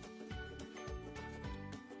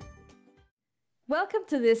 Welcome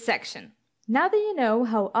to this section. Now that you know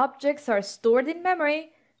how objects are stored in memory,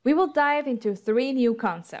 we will dive into 3 new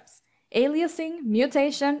concepts: aliasing,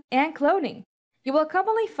 mutation, and cloning. You will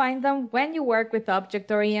commonly find them when you work with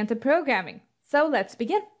object-oriented programming. So let's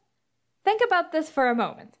begin. Think about this for a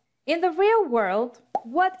moment. In the real world,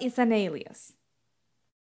 what is an alias?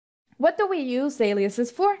 What do we use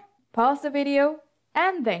aliases for? Pause the video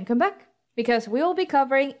and then come back, because we will be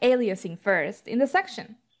covering aliasing first in the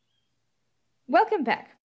section. Welcome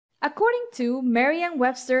back. According to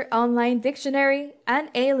Merriam-Webster Online Dictionary, an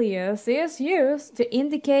alias is used to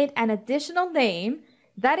indicate an additional name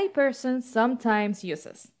that a person sometimes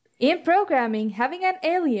uses. In programming, having an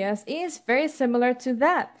alias is very similar to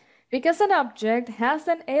that, because an object has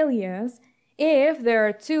an alias if there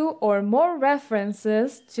are 2 or more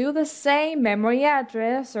references to the same memory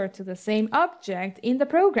address or to the same object in the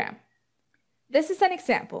program. This is an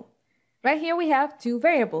example. Right here we have 2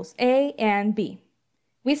 variables, A and B.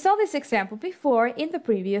 We saw this example before in the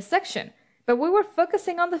previous section, but we were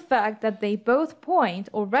focusing on the fact that they both point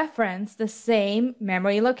or reference the same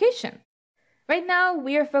memory location. Right now,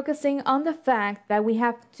 we are focusing on the fact that we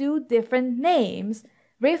have 2 different names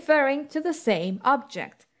referring to the same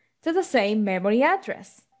object, to the same memory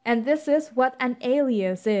address. And this is what an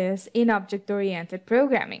alias is in object-oriented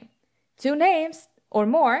programming. 2 names or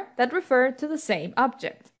more that refer to the same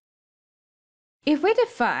object. If we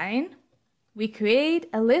define, we create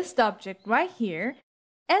a list object right here,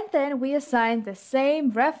 and then we assign the same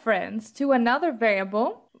reference to another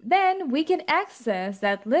variable, then we can access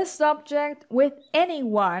that list object with any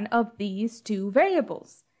one of these 2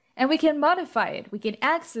 variables. And we can modify it, we can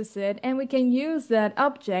access it, and we can use that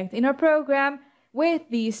object in our program with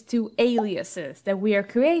these 2 aliases that we are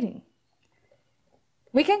creating.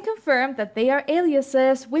 We can confirm that they are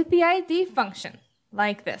aliases with the ID function,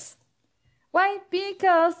 like this. Why?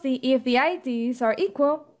 Because if the IDs are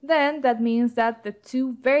equal, then that means that the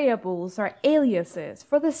 2 variables are aliases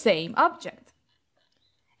for the same object.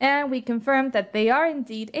 And we confirm that they are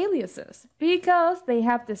indeed aliases because they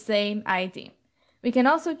have the same ID. We can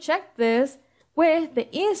also check this with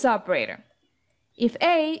the is operator. If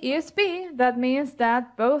A is B, that means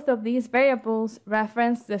that both of these variables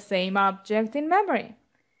reference the same object in memory.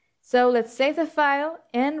 So let's save the file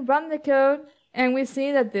and run the code, and we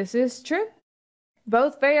see that this is true.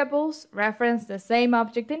 Both variables reference the same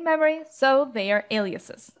object in memory, so they are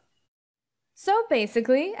aliases. So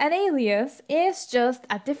basically, an alias is just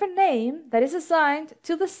a different name that is assigned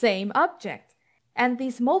to the same object. And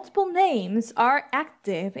these multiple names are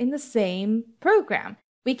active in the same program.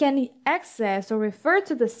 We can access or refer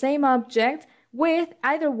to the same object with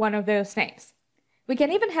either one of those names. We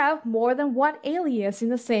can even have more than one alias in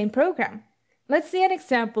the same program. Let's see an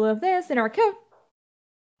example of this in our code.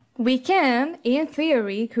 We can, in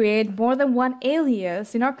theory, create more than one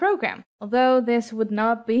alias in our program, although this would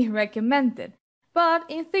not be recommended. But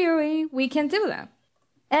in theory, we can do that.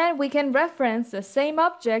 And we can reference the same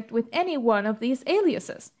object with any one of these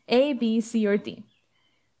aliases, A, B, C, or D.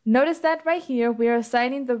 Notice that right here we are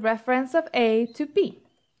assigning the reference of A to B,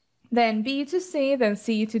 then B to C, then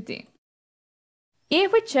C to D.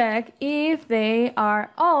 If we check if they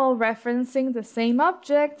are all referencing the same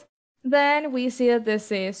object, then we see that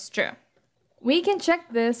this is true. We can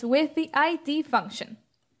check this with the ID function.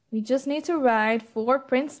 We just need to write 4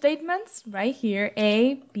 print statements right here,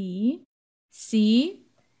 A, B, C,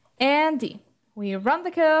 and D. We run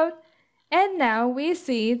the code, and now we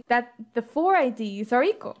see that the 4 IDs are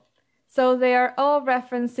equal. So they are all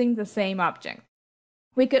referencing the same object.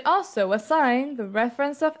 We could also assign the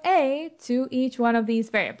reference of A to each one of these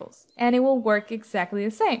variables, and it will work exactly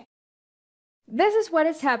the same. This is what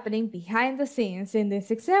is happening behind the scenes in this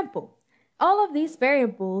example. All of these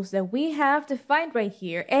variables that we have defined right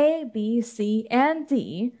here, A, B, C, and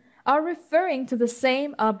D, are referring to the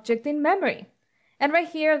same object in memory. And right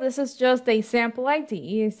here, this is just a sample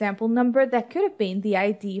ID, a sample number that could have been the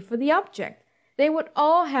ID for the object. They would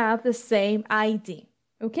all have the same ID,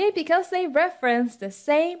 okay? Because they reference the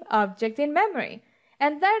same object in memory.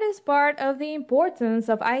 And that is part of the importance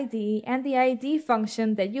of ID and the ID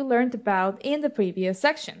function that you learned about in the previous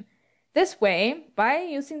section. This way, by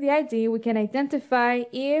using the ID, we can identify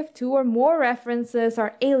if 2 or more references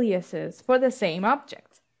are aliases for the same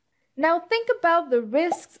object. Now think about the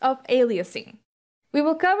risks of aliasing. We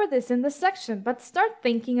will cover this in this section, but start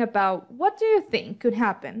thinking about what do you think could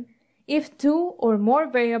happen if 2 or more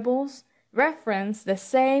variables reference the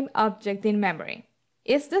same object in memory.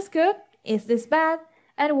 Is this good? Is this bad?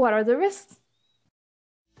 And what are the risks?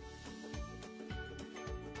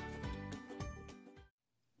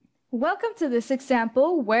 Welcome to this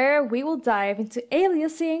example where we will dive into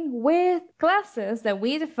aliasing with classes that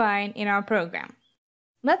we define in our program.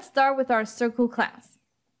 Let's start with our circle class.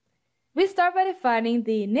 We start by defining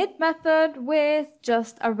the init method with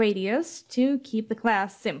just a radius to keep the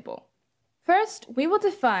class simple. First, we will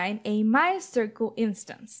define a myCircle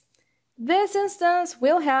instance. This instance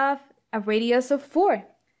will have a radius of 4.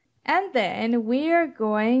 And then we are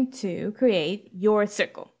going to create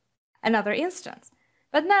yourCircle, another instance.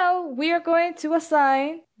 But now we are going to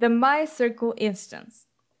assign the myCircle instance.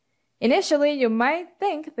 Initially, you might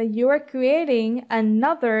think that you are creating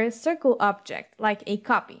another circle object, like a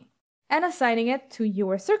copy, and assigning it to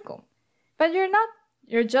yourCircle. But you're not.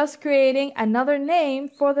 You're just creating another name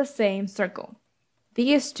for the same circle.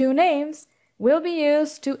 These 2 names will be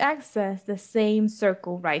used to access the same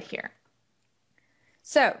circle right here.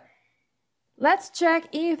 So, let's check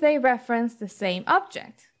if they reference the same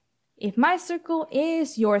object. If myCircle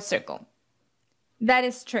is yourCircle. That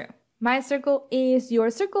is true. MyCircle is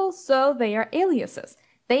yourCircle, so they are aliases.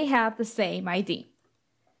 They have the same ID.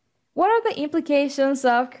 What are the implications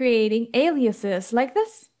of creating aliases like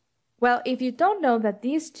this? Well, if you don't know that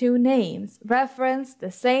these 2 names reference the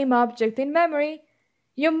same object in memory,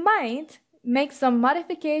 you might make some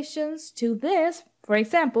modifications to this, for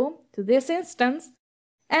example, to this instance,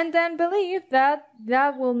 and then believe that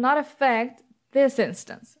that will not affect this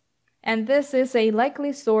instance. And this is a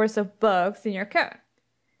likely source of bugs in your code.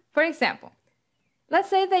 For example, let's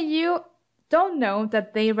say that you don't know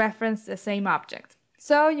that they reference the same object.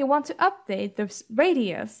 So you want to update the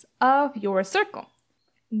radius of your circle.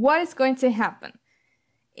 What is going to happen?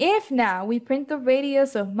 If now we print the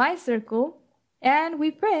radius of my circle and we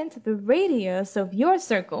print the radius of your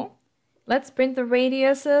circle, let's print the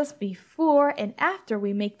radiuses before and after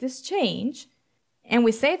we make this change, and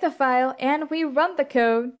we save the file and we run the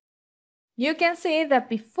code, you can see that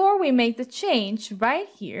before we make the change right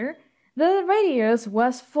here, the radius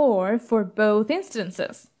was 4 for both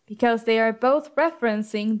instances, because they are both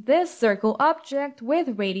referencing this circle object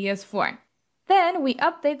with radius 4. Then we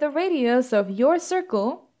update the radius of your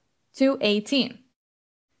circle to 18.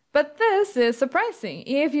 But this is surprising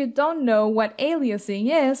if you don't know what aliasing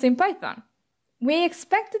is in Python. We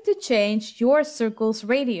expected to change your circle's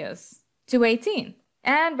radius to 18,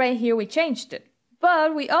 and right here we changed it.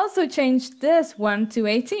 But we also changed this one to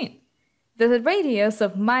 18, the radius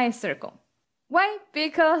of my circle. Why?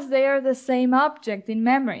 Because they are the same object in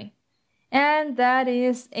memory. And that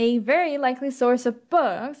is a very likely source of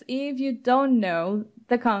bugs if you don't know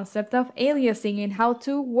the concept of aliasing and how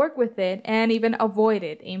to work with it and even avoid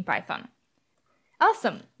it in Python.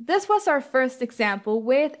 Awesome! This was our first example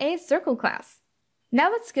with a circle class. Now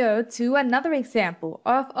let's go to another example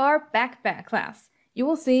of our backpack class. You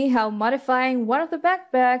will see how modifying one of the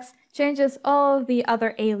backpacks changes all the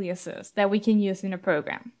other aliases that we can use in a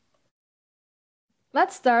program.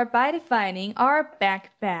 Let's start by defining our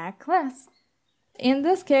backpack class. In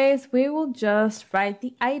this case, we will just write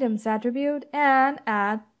the items attribute and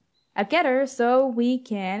add a getter so we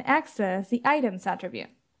can access the items attribute,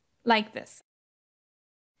 like this.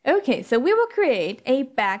 Okay, so we will create a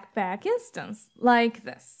backpack instance, like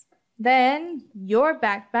this. Then your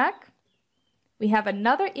backpack, we have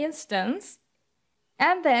another instance,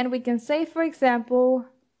 and then we can say, for example,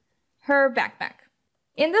 her backpack.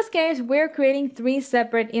 In this case, we're creating 3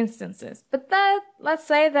 separate instances, but let's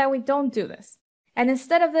say that we don't do this. And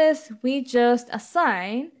instead of this, we just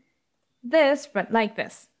assign this, but like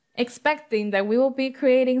this, expecting that we will be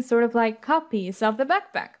creating sort of like copies of the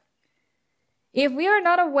backpack. If we are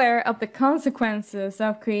not aware of the consequences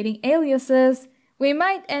of creating aliases, we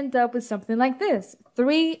might end up with something like this,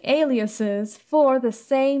 3 aliases for the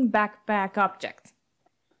same backpack object.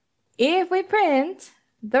 If we print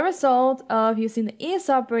the result of using the is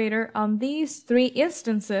operator on these 3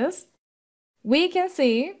 instances, we can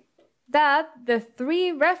see that the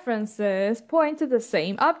 3 references point to the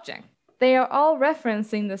same object. They are all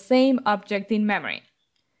referencing the same object in memory.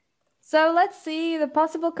 So let's see the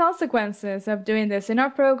possible consequences of doing this in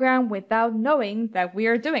our program without knowing that we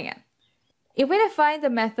are doing it. If we define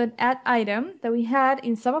the method addItem that we had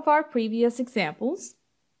in some of our previous examples,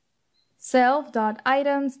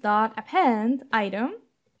 self.items.append item,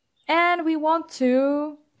 and we want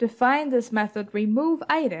to define this method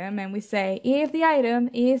removeItem, and we say if the item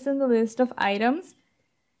is in the list of items,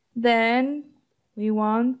 then we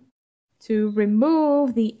want to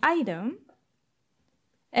remove the item,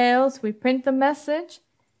 else we print the message,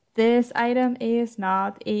 this item is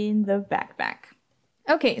not in the backpack.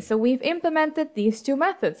 Okay, so we've implemented these 2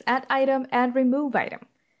 methods, addItem and removeItem.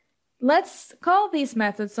 Let's call these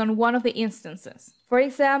methods on one of the instances. For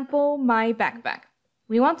example, my backpack.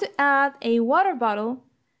 We want to add a water bottle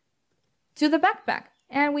to the backpack,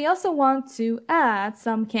 and we also want to add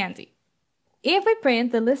some candy. If we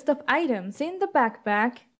print the list of items in the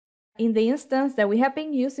backpack, in the instance that we have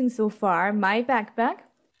been using so far, my backpack,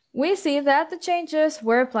 we see that the changes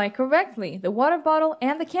were applied correctly. The water bottle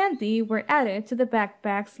and the candy were added to the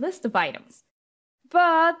backpack's list of items.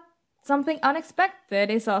 But something unexpected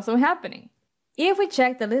is also happening. If we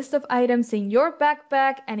check the list of items in your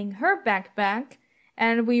backpack and in her backpack,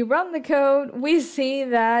 and we run the code, we see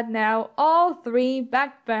that now all 3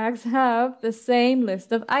 backpacks have the same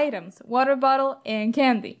list of items, water bottle and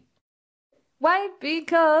candy. Why?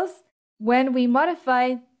 Because when we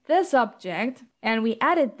modified this object and we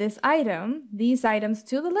added these items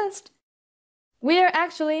to the list, we are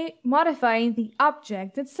actually modifying the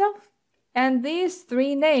object itself. And these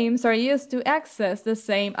 3 names are used to access the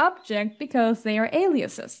same object because they are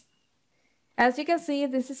aliases. As you can see,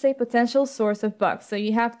 this is a potential source of bugs, so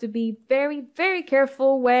you have to be very, very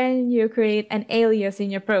careful when you create an alias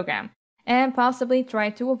in your program, and possibly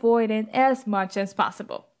try to avoid it as much as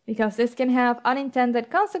possible, because this can have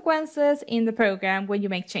unintended consequences in the program when you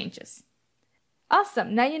make changes.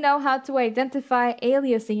 Awesome! Now you know how to identify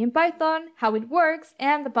aliasing in Python, how it works,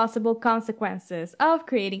 and the possible consequences of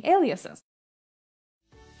creating aliases.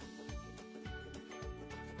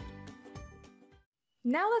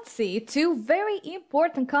 Now let's see 2 very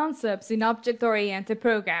important concepts in object-oriented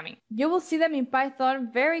programming. You will see them in Python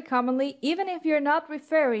very commonly even if you're not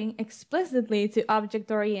referring explicitly to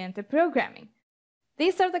object-oriented programming.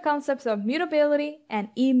 These are the concepts of mutability and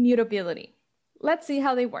immutability. Let's see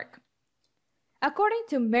how they work. According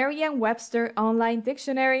to Merriam-Webster Online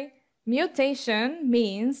Dictionary, mutation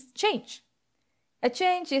means change. A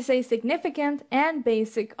change is a significant and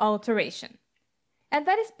basic alteration. And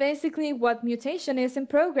that is basically what mutation is in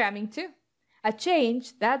programming too. A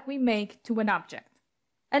change that we make to an object.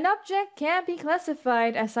 An object can be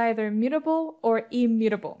classified as either mutable or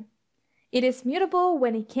immutable. It is mutable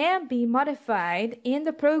when it can be modified in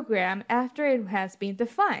the program after it has been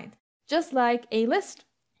defined, just like a list.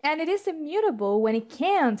 And it is immutable when it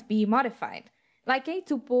can't be modified, like a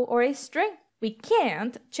tuple or a string. We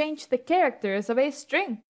can't change the characters of a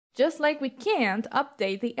string, just like we can't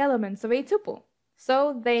update the elements of a tuple.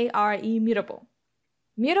 So they are immutable.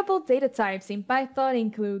 Mutable data types in Python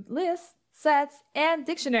include lists, sets, and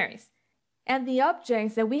dictionaries. And the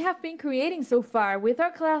objects that we have been creating so far with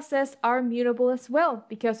our classes are mutable as well,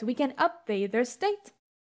 because we can update their state.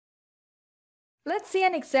 Let's see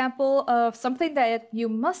an example of something that you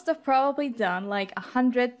must have probably done like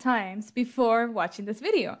 100 times before watching this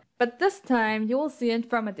video. But this time you will see it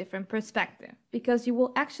from a different perspective, because you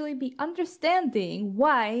will actually be understanding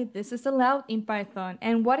why this is allowed in Python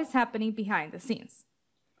and what is happening behind the scenes.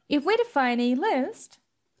 If we define a list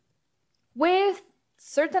with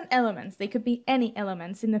certain elements, they could be any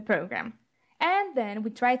elements in the program, and then we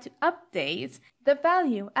try to update the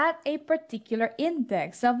value at a particular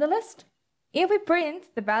index of the list. If we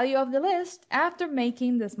print the value of the list after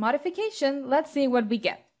making this modification, let's see what we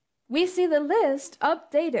get. We see the list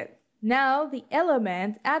updated. Now the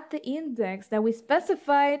element at the index that we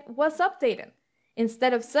specified was updated.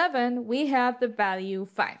 Instead of 7, we have the value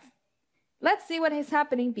 5. Let's see what is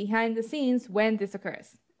happening behind the scenes when this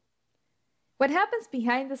occurs. What happens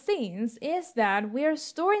behind the scenes is that we are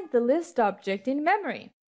storing the list object in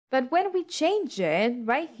memory. But when we change it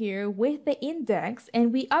right here with the index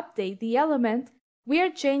and we update the element, we are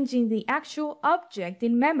changing the actual object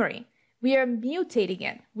in memory. We are mutating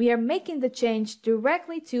it. We are making the change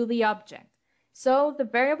directly to the object. So the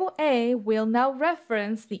variable a will now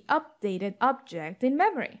reference the updated object in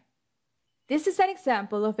memory. This is an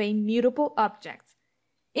example of a mutable object.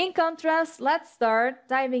 In contrast, let's start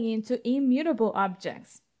diving into immutable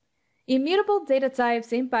objects. Immutable data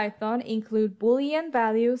types in Python include Boolean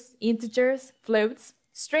values, integers, floats,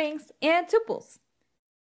 strings, and tuples.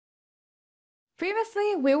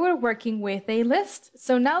 Previously, we were working with a list,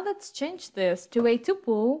 so now let's change this to a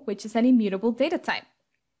tuple, which is an immutable data type.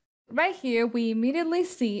 Right here, we immediately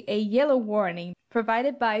see a yellow warning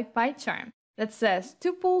provided by PyCharm that says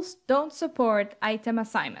tuples don't support item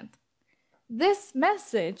assignment. This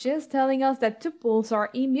message is telling us that tuples are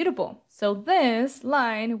immutable, so this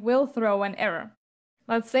line will throw an error.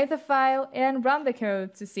 Let's save the file and run the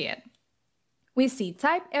code to see it. We see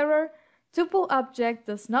type error, tuple object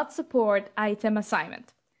does not support item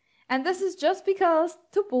assignment. And this is just because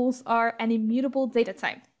tuples are an immutable data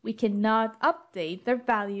type. We cannot update their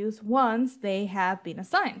values once they have been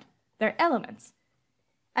assigned. They're elements.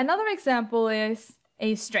 Another example is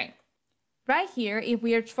a string. Right here, if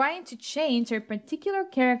we are trying to change a particular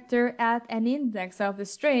character at an index of the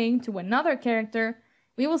string to another character,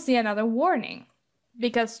 we will see another warning.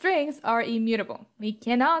 Because strings are immutable, we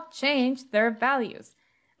cannot change their values.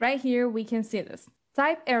 Right here, we can see this.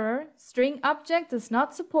 Type error, string object does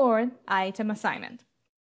not support item assignment.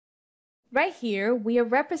 Right here, we are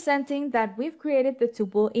representing that we've created the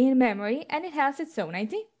tuple in memory and it has its own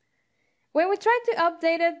ID. When we try to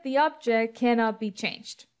update it, the object cannot be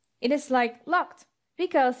changed. It is like locked,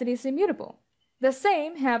 because it is immutable. The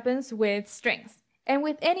same happens with strings, and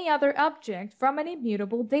with any other object from an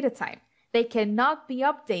immutable data type. They cannot be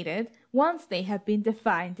updated once they have been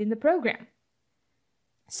defined in the program.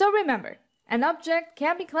 So remember, an object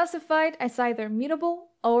can be classified as either mutable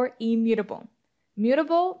or immutable.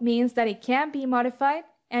 Mutable means that it can be modified,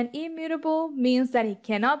 and immutable means that it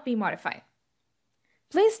cannot be modified.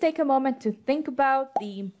 Please take a moment to think about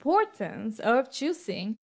the importance of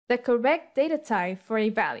choosing the correct data type for a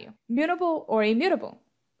value, mutable or immutable.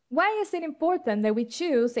 Why is it important that we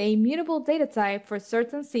choose a mutable data type for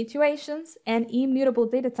certain situations and immutable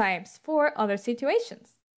data types for other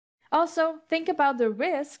situations? Also, think about the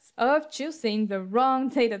risks of choosing the wrong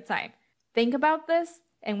data type. Think about this,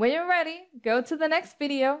 and when you're ready, go to the next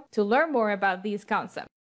video to learn more about these concepts.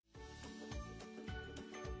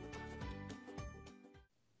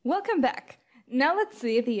 Welcome back. Now let's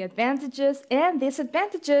see the advantages and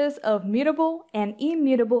disadvantages of mutable and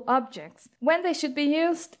immutable objects, when they should be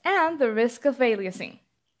used, and the risk of aliasing.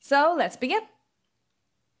 So let's begin.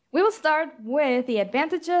 We will start with the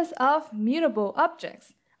advantages of mutable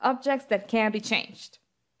objects, objects that can be changed.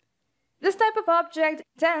 This type of object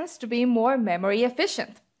tends to be more memory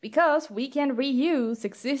efficient, because we can reuse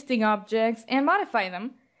existing objects and modify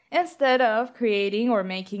them, instead of creating or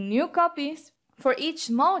making new copies for each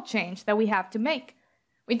small change that we have to make.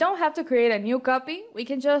 We don't have to create a new copy, we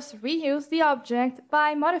can just reuse the object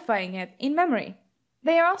by modifying it in memory.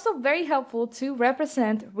 They are also very helpful to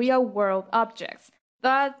represent real-world objects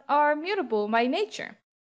that are mutable by nature.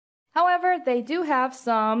 However, they do have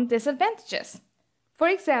some disadvantages. For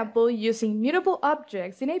example, using mutable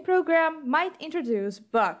objects in a program might introduce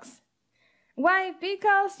bugs. Why?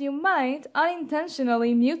 Because you might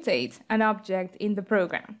unintentionally mutate an object in the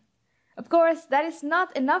program. Of course, that is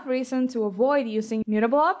not enough reason to avoid using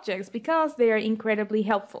mutable objects because they are incredibly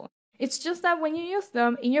helpful. It's just that when you use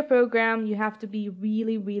them in your program, you have to be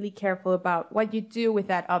really careful about what you do with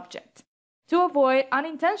that object. to avoid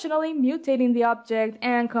unintentionally mutating the object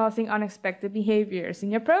and causing unexpected behaviors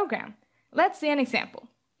in your program. Let's see an example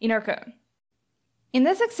in our code. In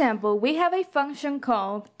this example, we have a function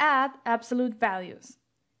called addAbsoluteValues.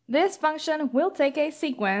 This function will take a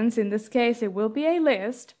sequence, in this case it will be a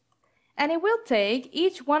list, and it will take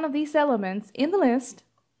each one of these elements in the list.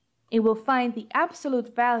 It will find the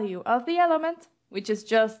absolute value of the element, which is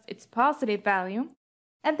just its positive value,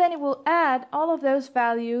 and then it will add all of those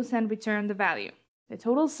values and return the value, the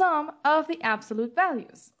total sum of the absolute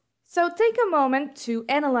values. So take a moment to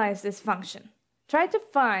analyze this function. Try to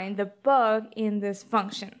find the bug in this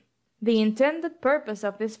function. The intended purpose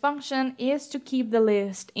of this function is to keep the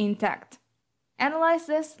list intact. Analyze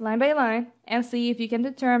this line by line and see if you can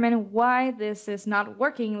determine why this is not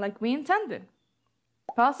working like we intended.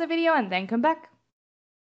 Pause the video and then come back.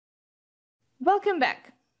 Welcome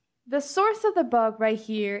back. The source of the bug right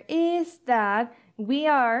here is that we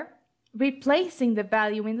are replacing the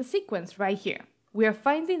value in the sequence right here. We are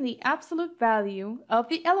finding the absolute value of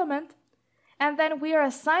the element, and then we are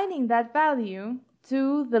assigning that value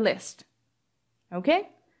to the list. Okay?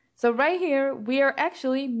 So right here, we are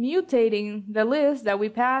actually mutating the list that we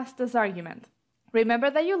passed as argument.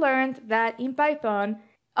 Remember that you learned that in Python,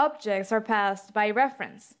 objects are passed by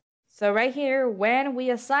reference. So right here, when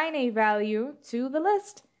we assign a value to the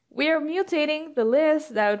list, we are mutating the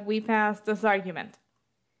list that we passed as argument.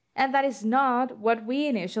 And that is not what we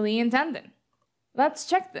initially intended. Let's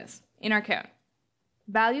check this in our code.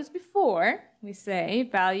 Values before, we say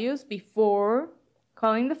values before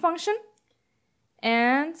calling the function.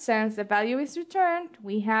 And since the value is returned,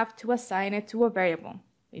 we have to assign it to a variable.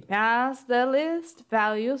 We pass the list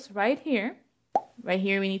values right here. Right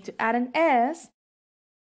here we need to add an S.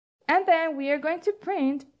 And then we are going to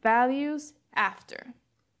print values after.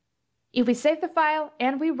 If we save the file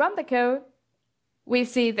and we run the code, we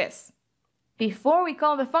see this. Before we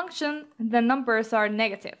call the function, the numbers are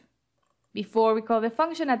negative. Before we call the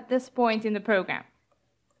function at this point in the program.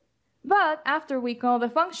 But after we call the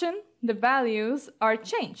function, the values are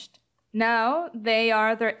changed. Now they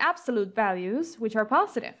are their absolute values, which are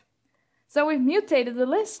positive. So we've mutated the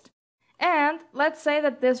list. And let's say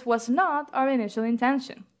that this was not our initial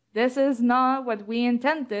intention. This is not what we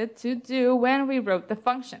intended to do when we wrote the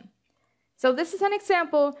function. So this is an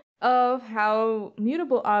example of how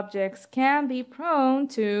mutable objects can be prone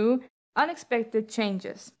to unexpected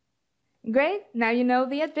changes. Great, now you know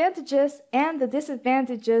the advantages and the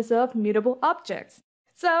disadvantages of mutable objects.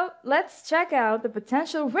 So let's check out the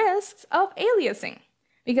potential risks of aliasing,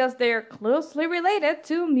 because they are closely related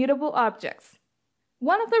to mutable objects.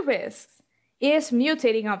 One of the risks is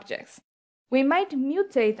mutating objects. We might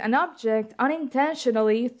mutate an object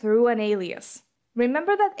unintentionally through an alias.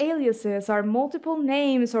 Remember that aliases are multiple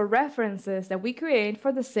names or references that we create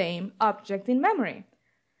for the same object in memory.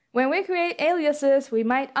 When we create aliases, we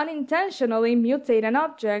might unintentionally mutate an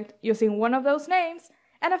object using one of those names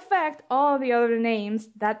and affect all the other names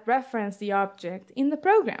that reference the object in the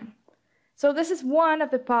program. So this is one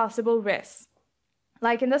of the possible risks.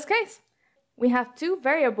 Like in this case, we have two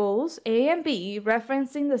variables, A and B,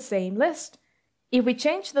 referencing the same list. If we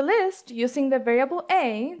change the list using the variable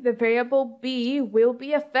A, the variable B will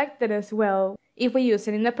be affected as well if we use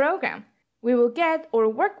it in the program. We will get or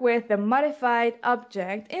work with the modified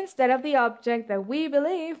object instead of the object that we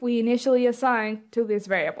believe we initially assigned to this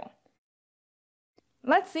variable.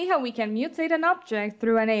 Let's see how we can mutate an object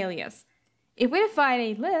through an alias. If we define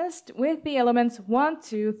a list with the elements 1,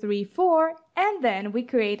 2, 3, 4, and then we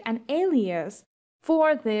create an alias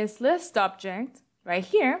for this list object right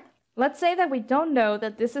here, let's say that we don't know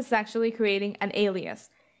that this is actually creating an alias,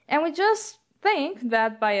 and we just think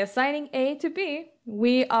that by assigning A to B,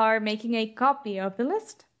 we are making a copy of the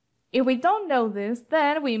list. If we don't know this,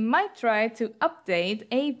 then we might try to update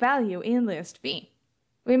a value in list B.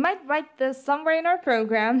 We might write this somewhere in our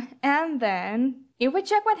program, and then if we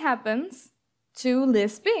check what happens to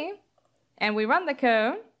list B, and we run the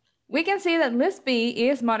code, we can see that list B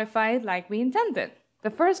is modified like we intended. The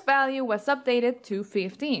first value was updated to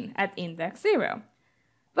 15 at index 0.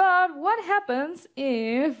 But what happens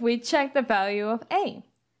if we check the value of A?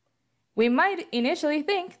 We might initially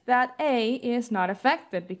think that A is not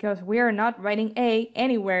affected because we are not writing A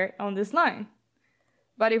anywhere on this line.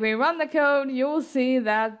 But if we run the code, you will see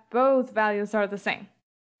that both values are the same.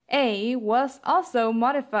 A was also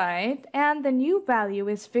modified and the new value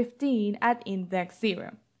is 15 at index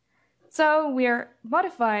 0. So we are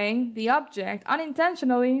modifying the object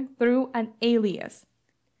unintentionally through an alias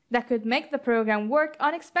that could make the program work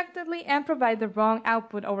unexpectedly and provide the wrong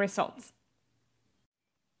output or results.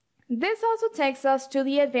 This also takes us to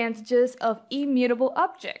the advantages of immutable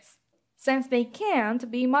objects. Since they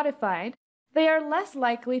can't be modified, they are less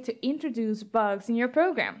likely to introduce bugs in your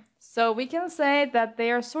program. So we can say that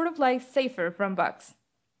they are sort of like safer from bugs.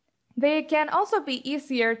 They can also be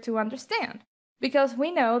easier to understand because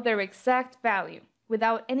we know their exact value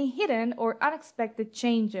without any hidden or unexpected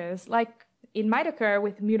changes like it might occur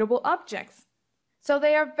with mutable objects. So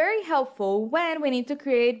they are very helpful when we need to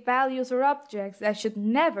create values or objects that should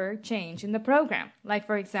never change in the program, like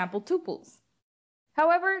for example tuples.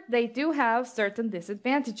 However, they do have certain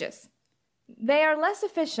disadvantages. They are less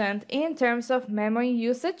efficient in terms of memory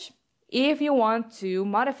usage if you want to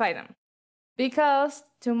modify them. Because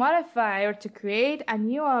to modify or to create a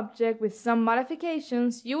new object with some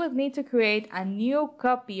modifications, you would need to create a new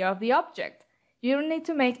copy of the object. You don't need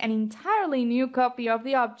to make an entirely new copy of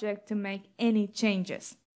the object to make any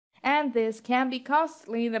changes. And this can be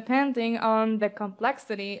costly depending on the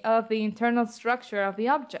complexity of the internal structure of the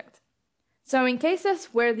object. So in cases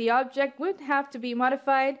where the object would have to be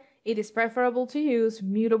modified, it is preferable to use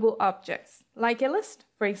mutable objects, like a list,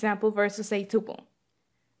 for example, versus a tuple.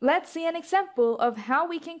 Let's see an example of how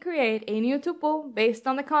we can create a new tuple based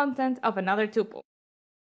on the content of another tuple.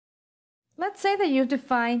 Let's say that you've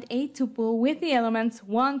defined a tuple with the elements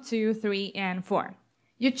 1, 2, 3, and 4.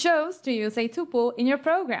 You chose to use a tuple in your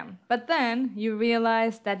program, but then you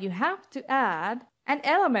realize that you have to add an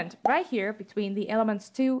element right here between the elements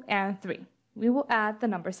 2 and 3. We will add the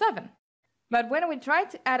number 7. But when we try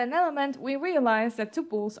to add an element, we realize that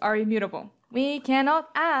tuples are immutable. We cannot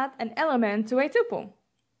add an element to a tuple.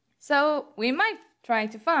 So we might try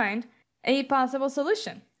to find a possible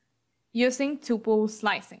solution using tuple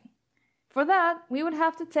slicing. For that, we would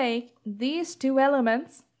have to take these two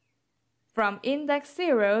elements from index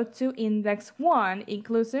 0 to index 1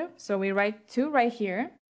 inclusive, so we write 2 right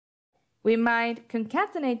here. We might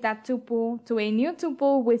concatenate that tuple to a new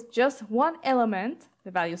tuple with just one element,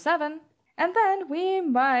 the value 7, and then we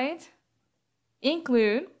might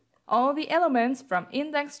include all the elements from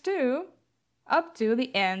index 2 up to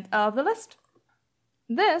the end of the list.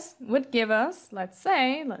 This would give us, let's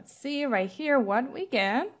see right here what we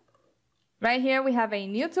get. Right here we have a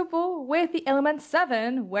new tuple with the element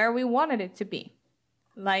 7 where we wanted it to be.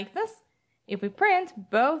 Like this. If we print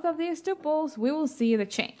both of these tuples, we will see the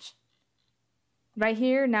change. Right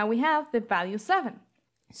here now we have the value 7.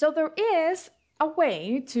 So there is a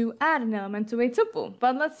way to add an element to a tuple,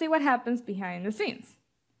 but let's see what happens behind the scenes.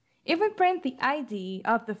 If we print the ID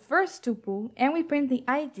of the first tuple and we print the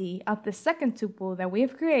ID of the second tuple that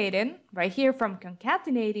we've created, right here from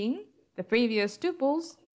concatenating the previous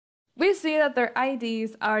tuples, we see that their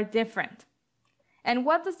IDs are different. And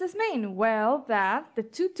what does this mean? Well, that the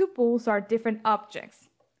two tuples are different objects.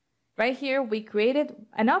 Right here we created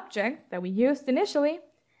an object that we used initially,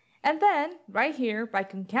 and then right here by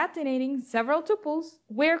concatenating several tuples,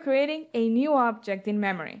 we're creating a new object in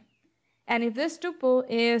memory. And if this tuple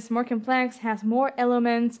is more complex, has more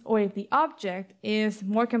elements, or if the object is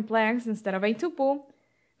more complex instead of a tuple,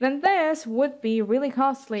 then this would be really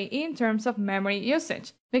costly in terms of memory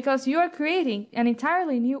usage, because you are creating an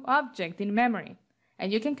entirely new object in memory,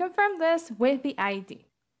 and you can confirm this with the ID.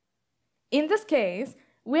 In this case,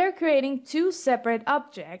 we are creating two separate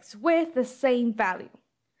objects with the same value.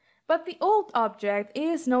 But the old object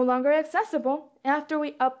is no longer accessible after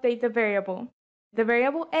we update the variable. The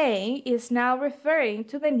variable A is now referring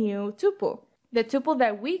to the new tuple, the tuple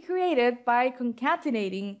that we created by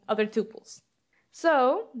concatenating other tuples.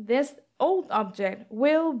 So this old object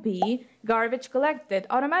will be garbage collected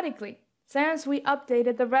automatically since we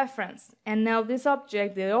updated the reference, and now this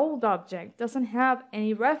object, the old object, doesn't have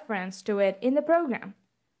any reference to it in the program.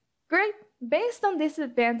 Great! Based on these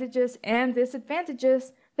advantages and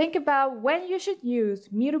disadvantages, think about when you should use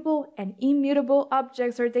mutable and immutable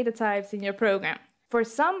objects or data types in your program. For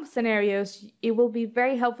some scenarios, it will be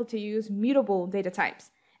very helpful to use mutable data types.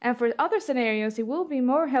 And for other scenarios, it will be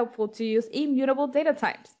more helpful to use immutable data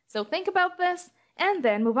types. So think about this and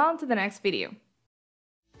then move on to the next video.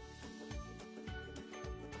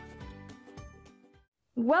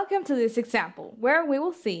 Welcome to this example, where we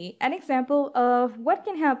will see an example of what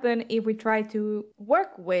can happen if we try to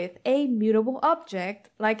work with a mutable object,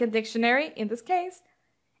 like a dictionary in this case,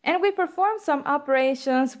 and we perform some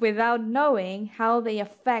operations without knowing how they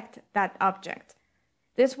affect that object.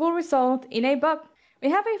 This will result in a bug.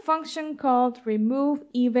 We have a function called remove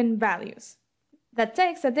even values that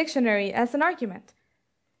takes a dictionary as an argument.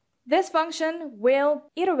 This function will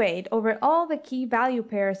iterate over all the key value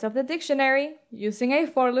pairs of the dictionary using a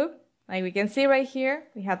for loop. Like we can see right here,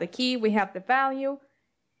 we have the key, we have the value,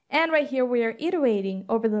 and right here we are iterating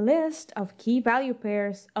over the list of key value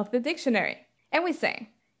pairs of the dictionary. And we say,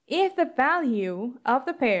 if the value of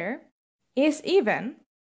the pair is even,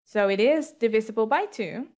 so it is divisible by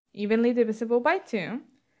 2, evenly divisible by 2,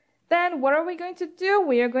 then what are we going to do?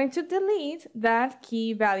 We are going to delete that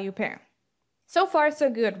key value pair. So far, so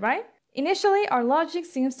good, right? Initially, our logic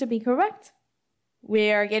seems to be correct.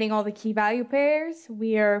 We are getting all the key value pairs,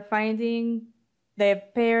 we are finding the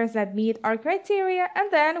pairs that meet our criteria,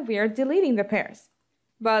 and then we are deleting the pairs.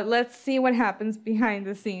 But let's see what happens behind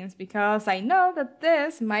the scenes, because I know that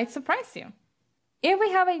this might surprise you. If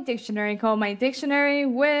we have a dictionary called my dictionary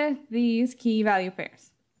with these key value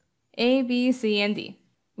pairs, A, B, C, and D,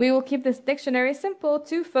 we will keep this dictionary simple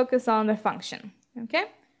to focus on the function, okay?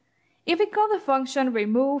 If we call the function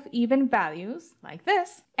remove even values, like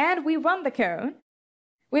this, and we run the code,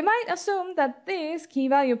 we might assume that these key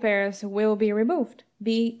value pairs will be removed,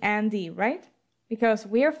 B and D, right? Because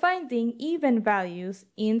we are finding even values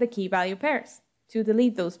in the key value pairs to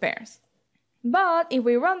delete those pairs. But if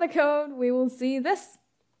we run the code, we will see this.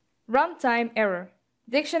 Runtime error.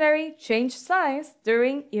 Dictionary change size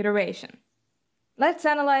during iteration. Let's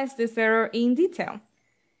analyze this error in detail.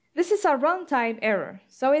 This is a runtime error,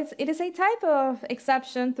 so it is a type of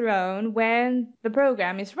exception thrown when the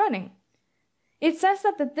program is running. It says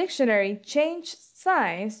that the dictionary changed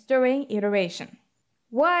size during iteration.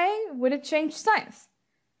 Why would it change size?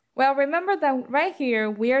 Well, remember that right here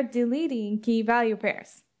we are deleting key value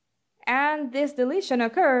pairs. And this deletion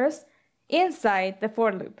occurs inside the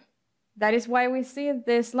for loop. That is why we see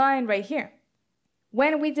this line right here.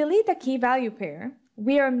 When we delete a key value pair,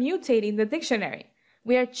 we are mutating the dictionary.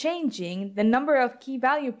 We are changing the number of key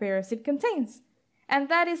value pairs it contains. And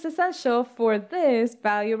that is essential for this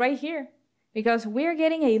value right here, because we're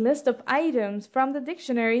getting a list of items from the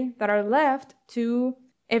dictionary that are left to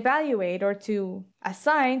evaluate or to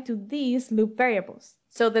assign to these loop variables.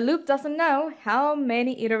 So the loop doesn't know how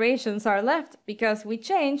many iterations are left because we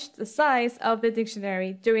changed the size of the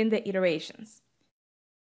dictionary during the iterations.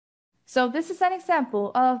 So this is an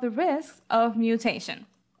example of the risks of mutation,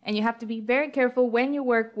 and you have to be very careful when you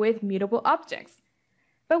work with mutable objects.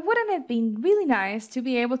 But wouldn't it be really nice to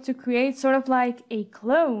be able to create sort of like a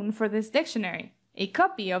clone for this dictionary? A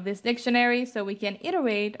copy of this dictionary so we can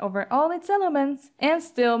iterate over all its elements and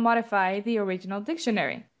still modify the original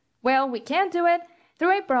dictionary. Well, we can do it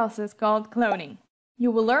through a process called cloning.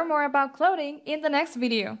 You will learn more about cloning in the next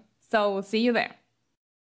video, so we'll see you there.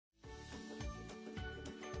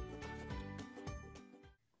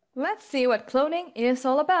 Let's see what cloning is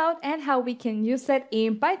all about and how we can use it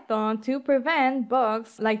in Python to prevent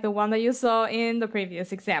bugs like the one that you saw in the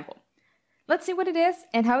previous example. Let's see what it is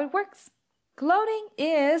and how it works. Cloning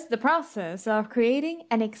is the process of creating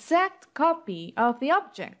an exact copy of the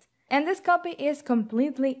object, and this copy is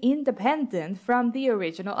completely independent from the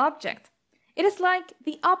original object. It is like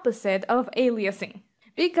the opposite of aliasing,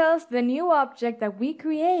 because the new object that we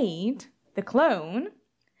create, the clone,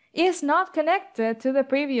 is not connected to the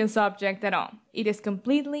previous object at all. It is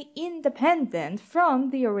completely independent from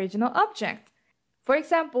the original object. For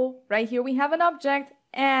example, right here we have an object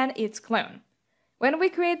and its clone. When we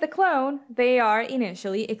create the clone, they are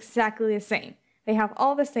initially exactly the same. They have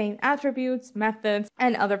all the same attributes, methods,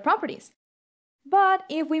 and other properties. But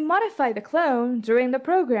if we modify the clone during the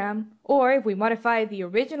program, or if we modify the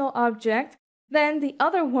original object, then the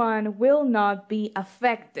other one will not be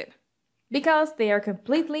affected, because they are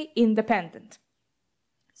completely independent.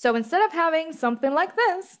 So instead of having something like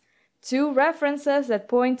this, two references that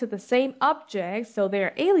point to the same object, so they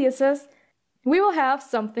are aliases, we will have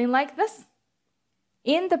something like this.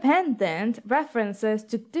 Independent references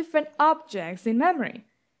to different objects in memory.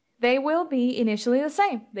 They will be initially the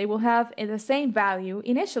same. They will have the same value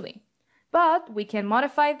initially. But we can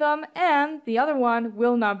modify them and the other one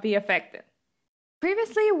will not be affected.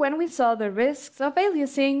 Previously, when we saw the risks of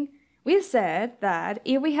aliasing, we said that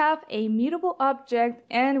if we have a mutable object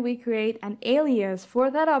and we create an alias for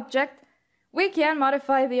that object, we can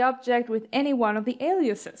modify the object with any one of the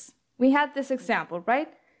aliases. We had this example,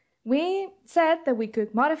 right? We said that we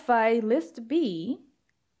could modify list B,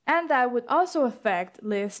 and that would also affect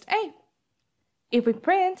list A. If we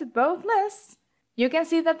print both lists, you can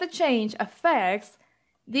see that the change affects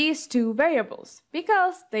these two variables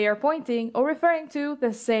because they are pointing or referring to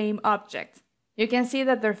the same object. You can see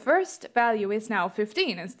that their first value is now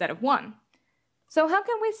 15 instead of 1. So how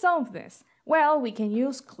can we solve this? Well, we can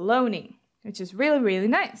use cloning, which is really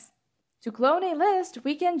nice. To clone a list,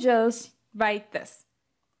 we can just write this.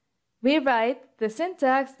 We write the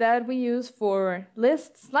syntax that we use for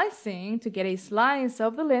list slicing to get a slice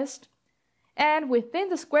of the list, and within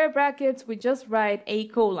the square brackets we just write a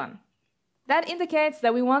colon. That indicates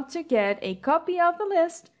that we want to get a copy of the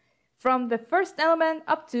list from the first element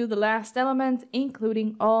up to the last element,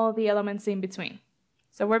 including all the elements in between.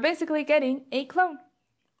 So we're basically getting a clone.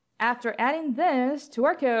 After adding this to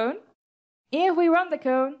our code, if we run the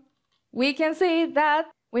code, we can see that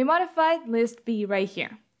we modified list B right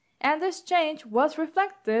here. And this change was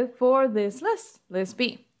reflected for this list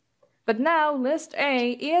B. But now list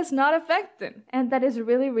A is not affected, and that is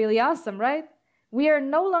really awesome, right? We are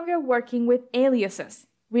no longer working with aliases.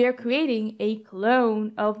 We are creating a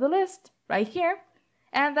clone of the list right here,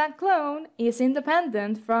 and that clone is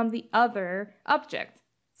independent from the other object,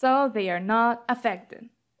 so they are not affected.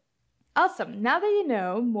 Awesome, now that you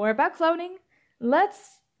know more about cloning,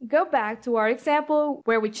 let's go back to our example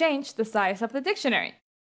where we changed the size of the dictionary.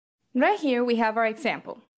 Right here we have our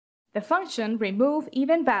example. The function remove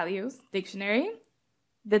even values dictionary.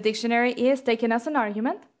 The dictionary is taken as an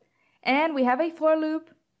argument, and we have a for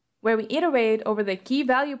loop where we iterate over the key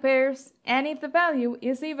value pairs, and if the value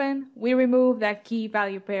is even, we remove that key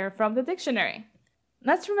value pair from the dictionary.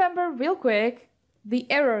 Let's remember real quick the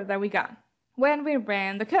error that we got when we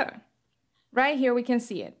ran the code. Right here we can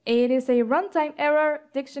see it. It is a runtime error,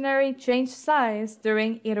 dictionary changed size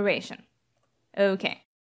during iteration. Okay,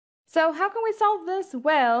 so how can we solve this?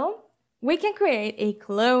 Well, we can create a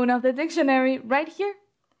clone of the dictionary right here.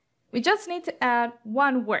 We just need to add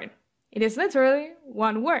one word. It is literally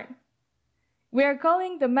one word. We are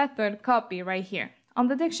calling the method copy right here on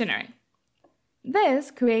the dictionary.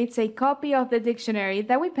 This creates a copy of the dictionary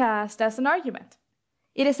that we passed as an argument.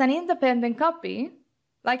 It is an independent copy,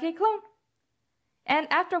 like a clone.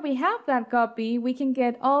 And after we have that copy, we can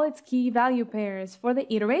get all its key value pairs for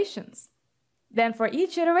the iterations. Then for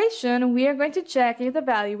each iteration, we are going to check if the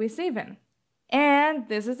value is even. And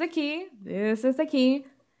this is the key.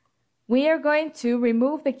 We are going to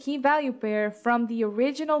remove the key value pair from the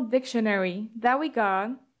original dictionary that we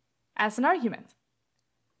got as an argument.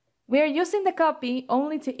 We are using the copy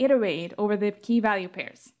only to iterate over the key value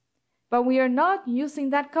pairs, but we are not using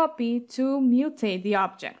that copy to mutate the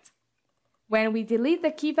object. When we delete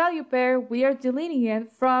the key value pair, we are deleting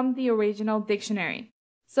it from the original dictionary.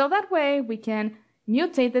 So that way we can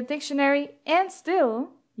mutate the dictionary and still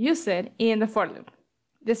use it in the for loop.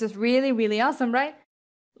 This is really awesome, right?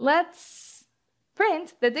 Let's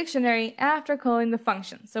print the dictionary after calling the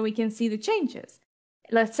function so we can see the changes.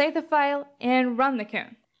 Let's save the file and run the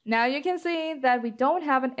code. Now you can see that we don't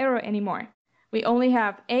have an error anymore. We only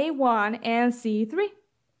have A1 and C3,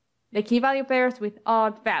 the key value pairs with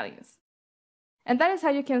odd values. And that is how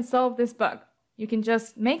you can solve this bug. You can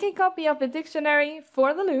just make a copy of the dictionary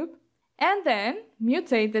for the loop and then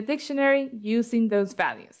mutate the dictionary using those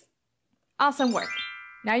values. Awesome work!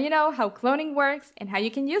 Now you know how cloning works and how you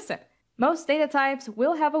can use it. Most data types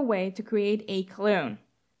will have a way to create a clone.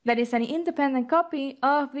 That is an independent copy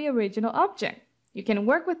of the original object. You can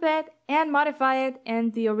work with it and modify it,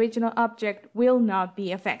 and the original object will not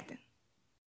be affected.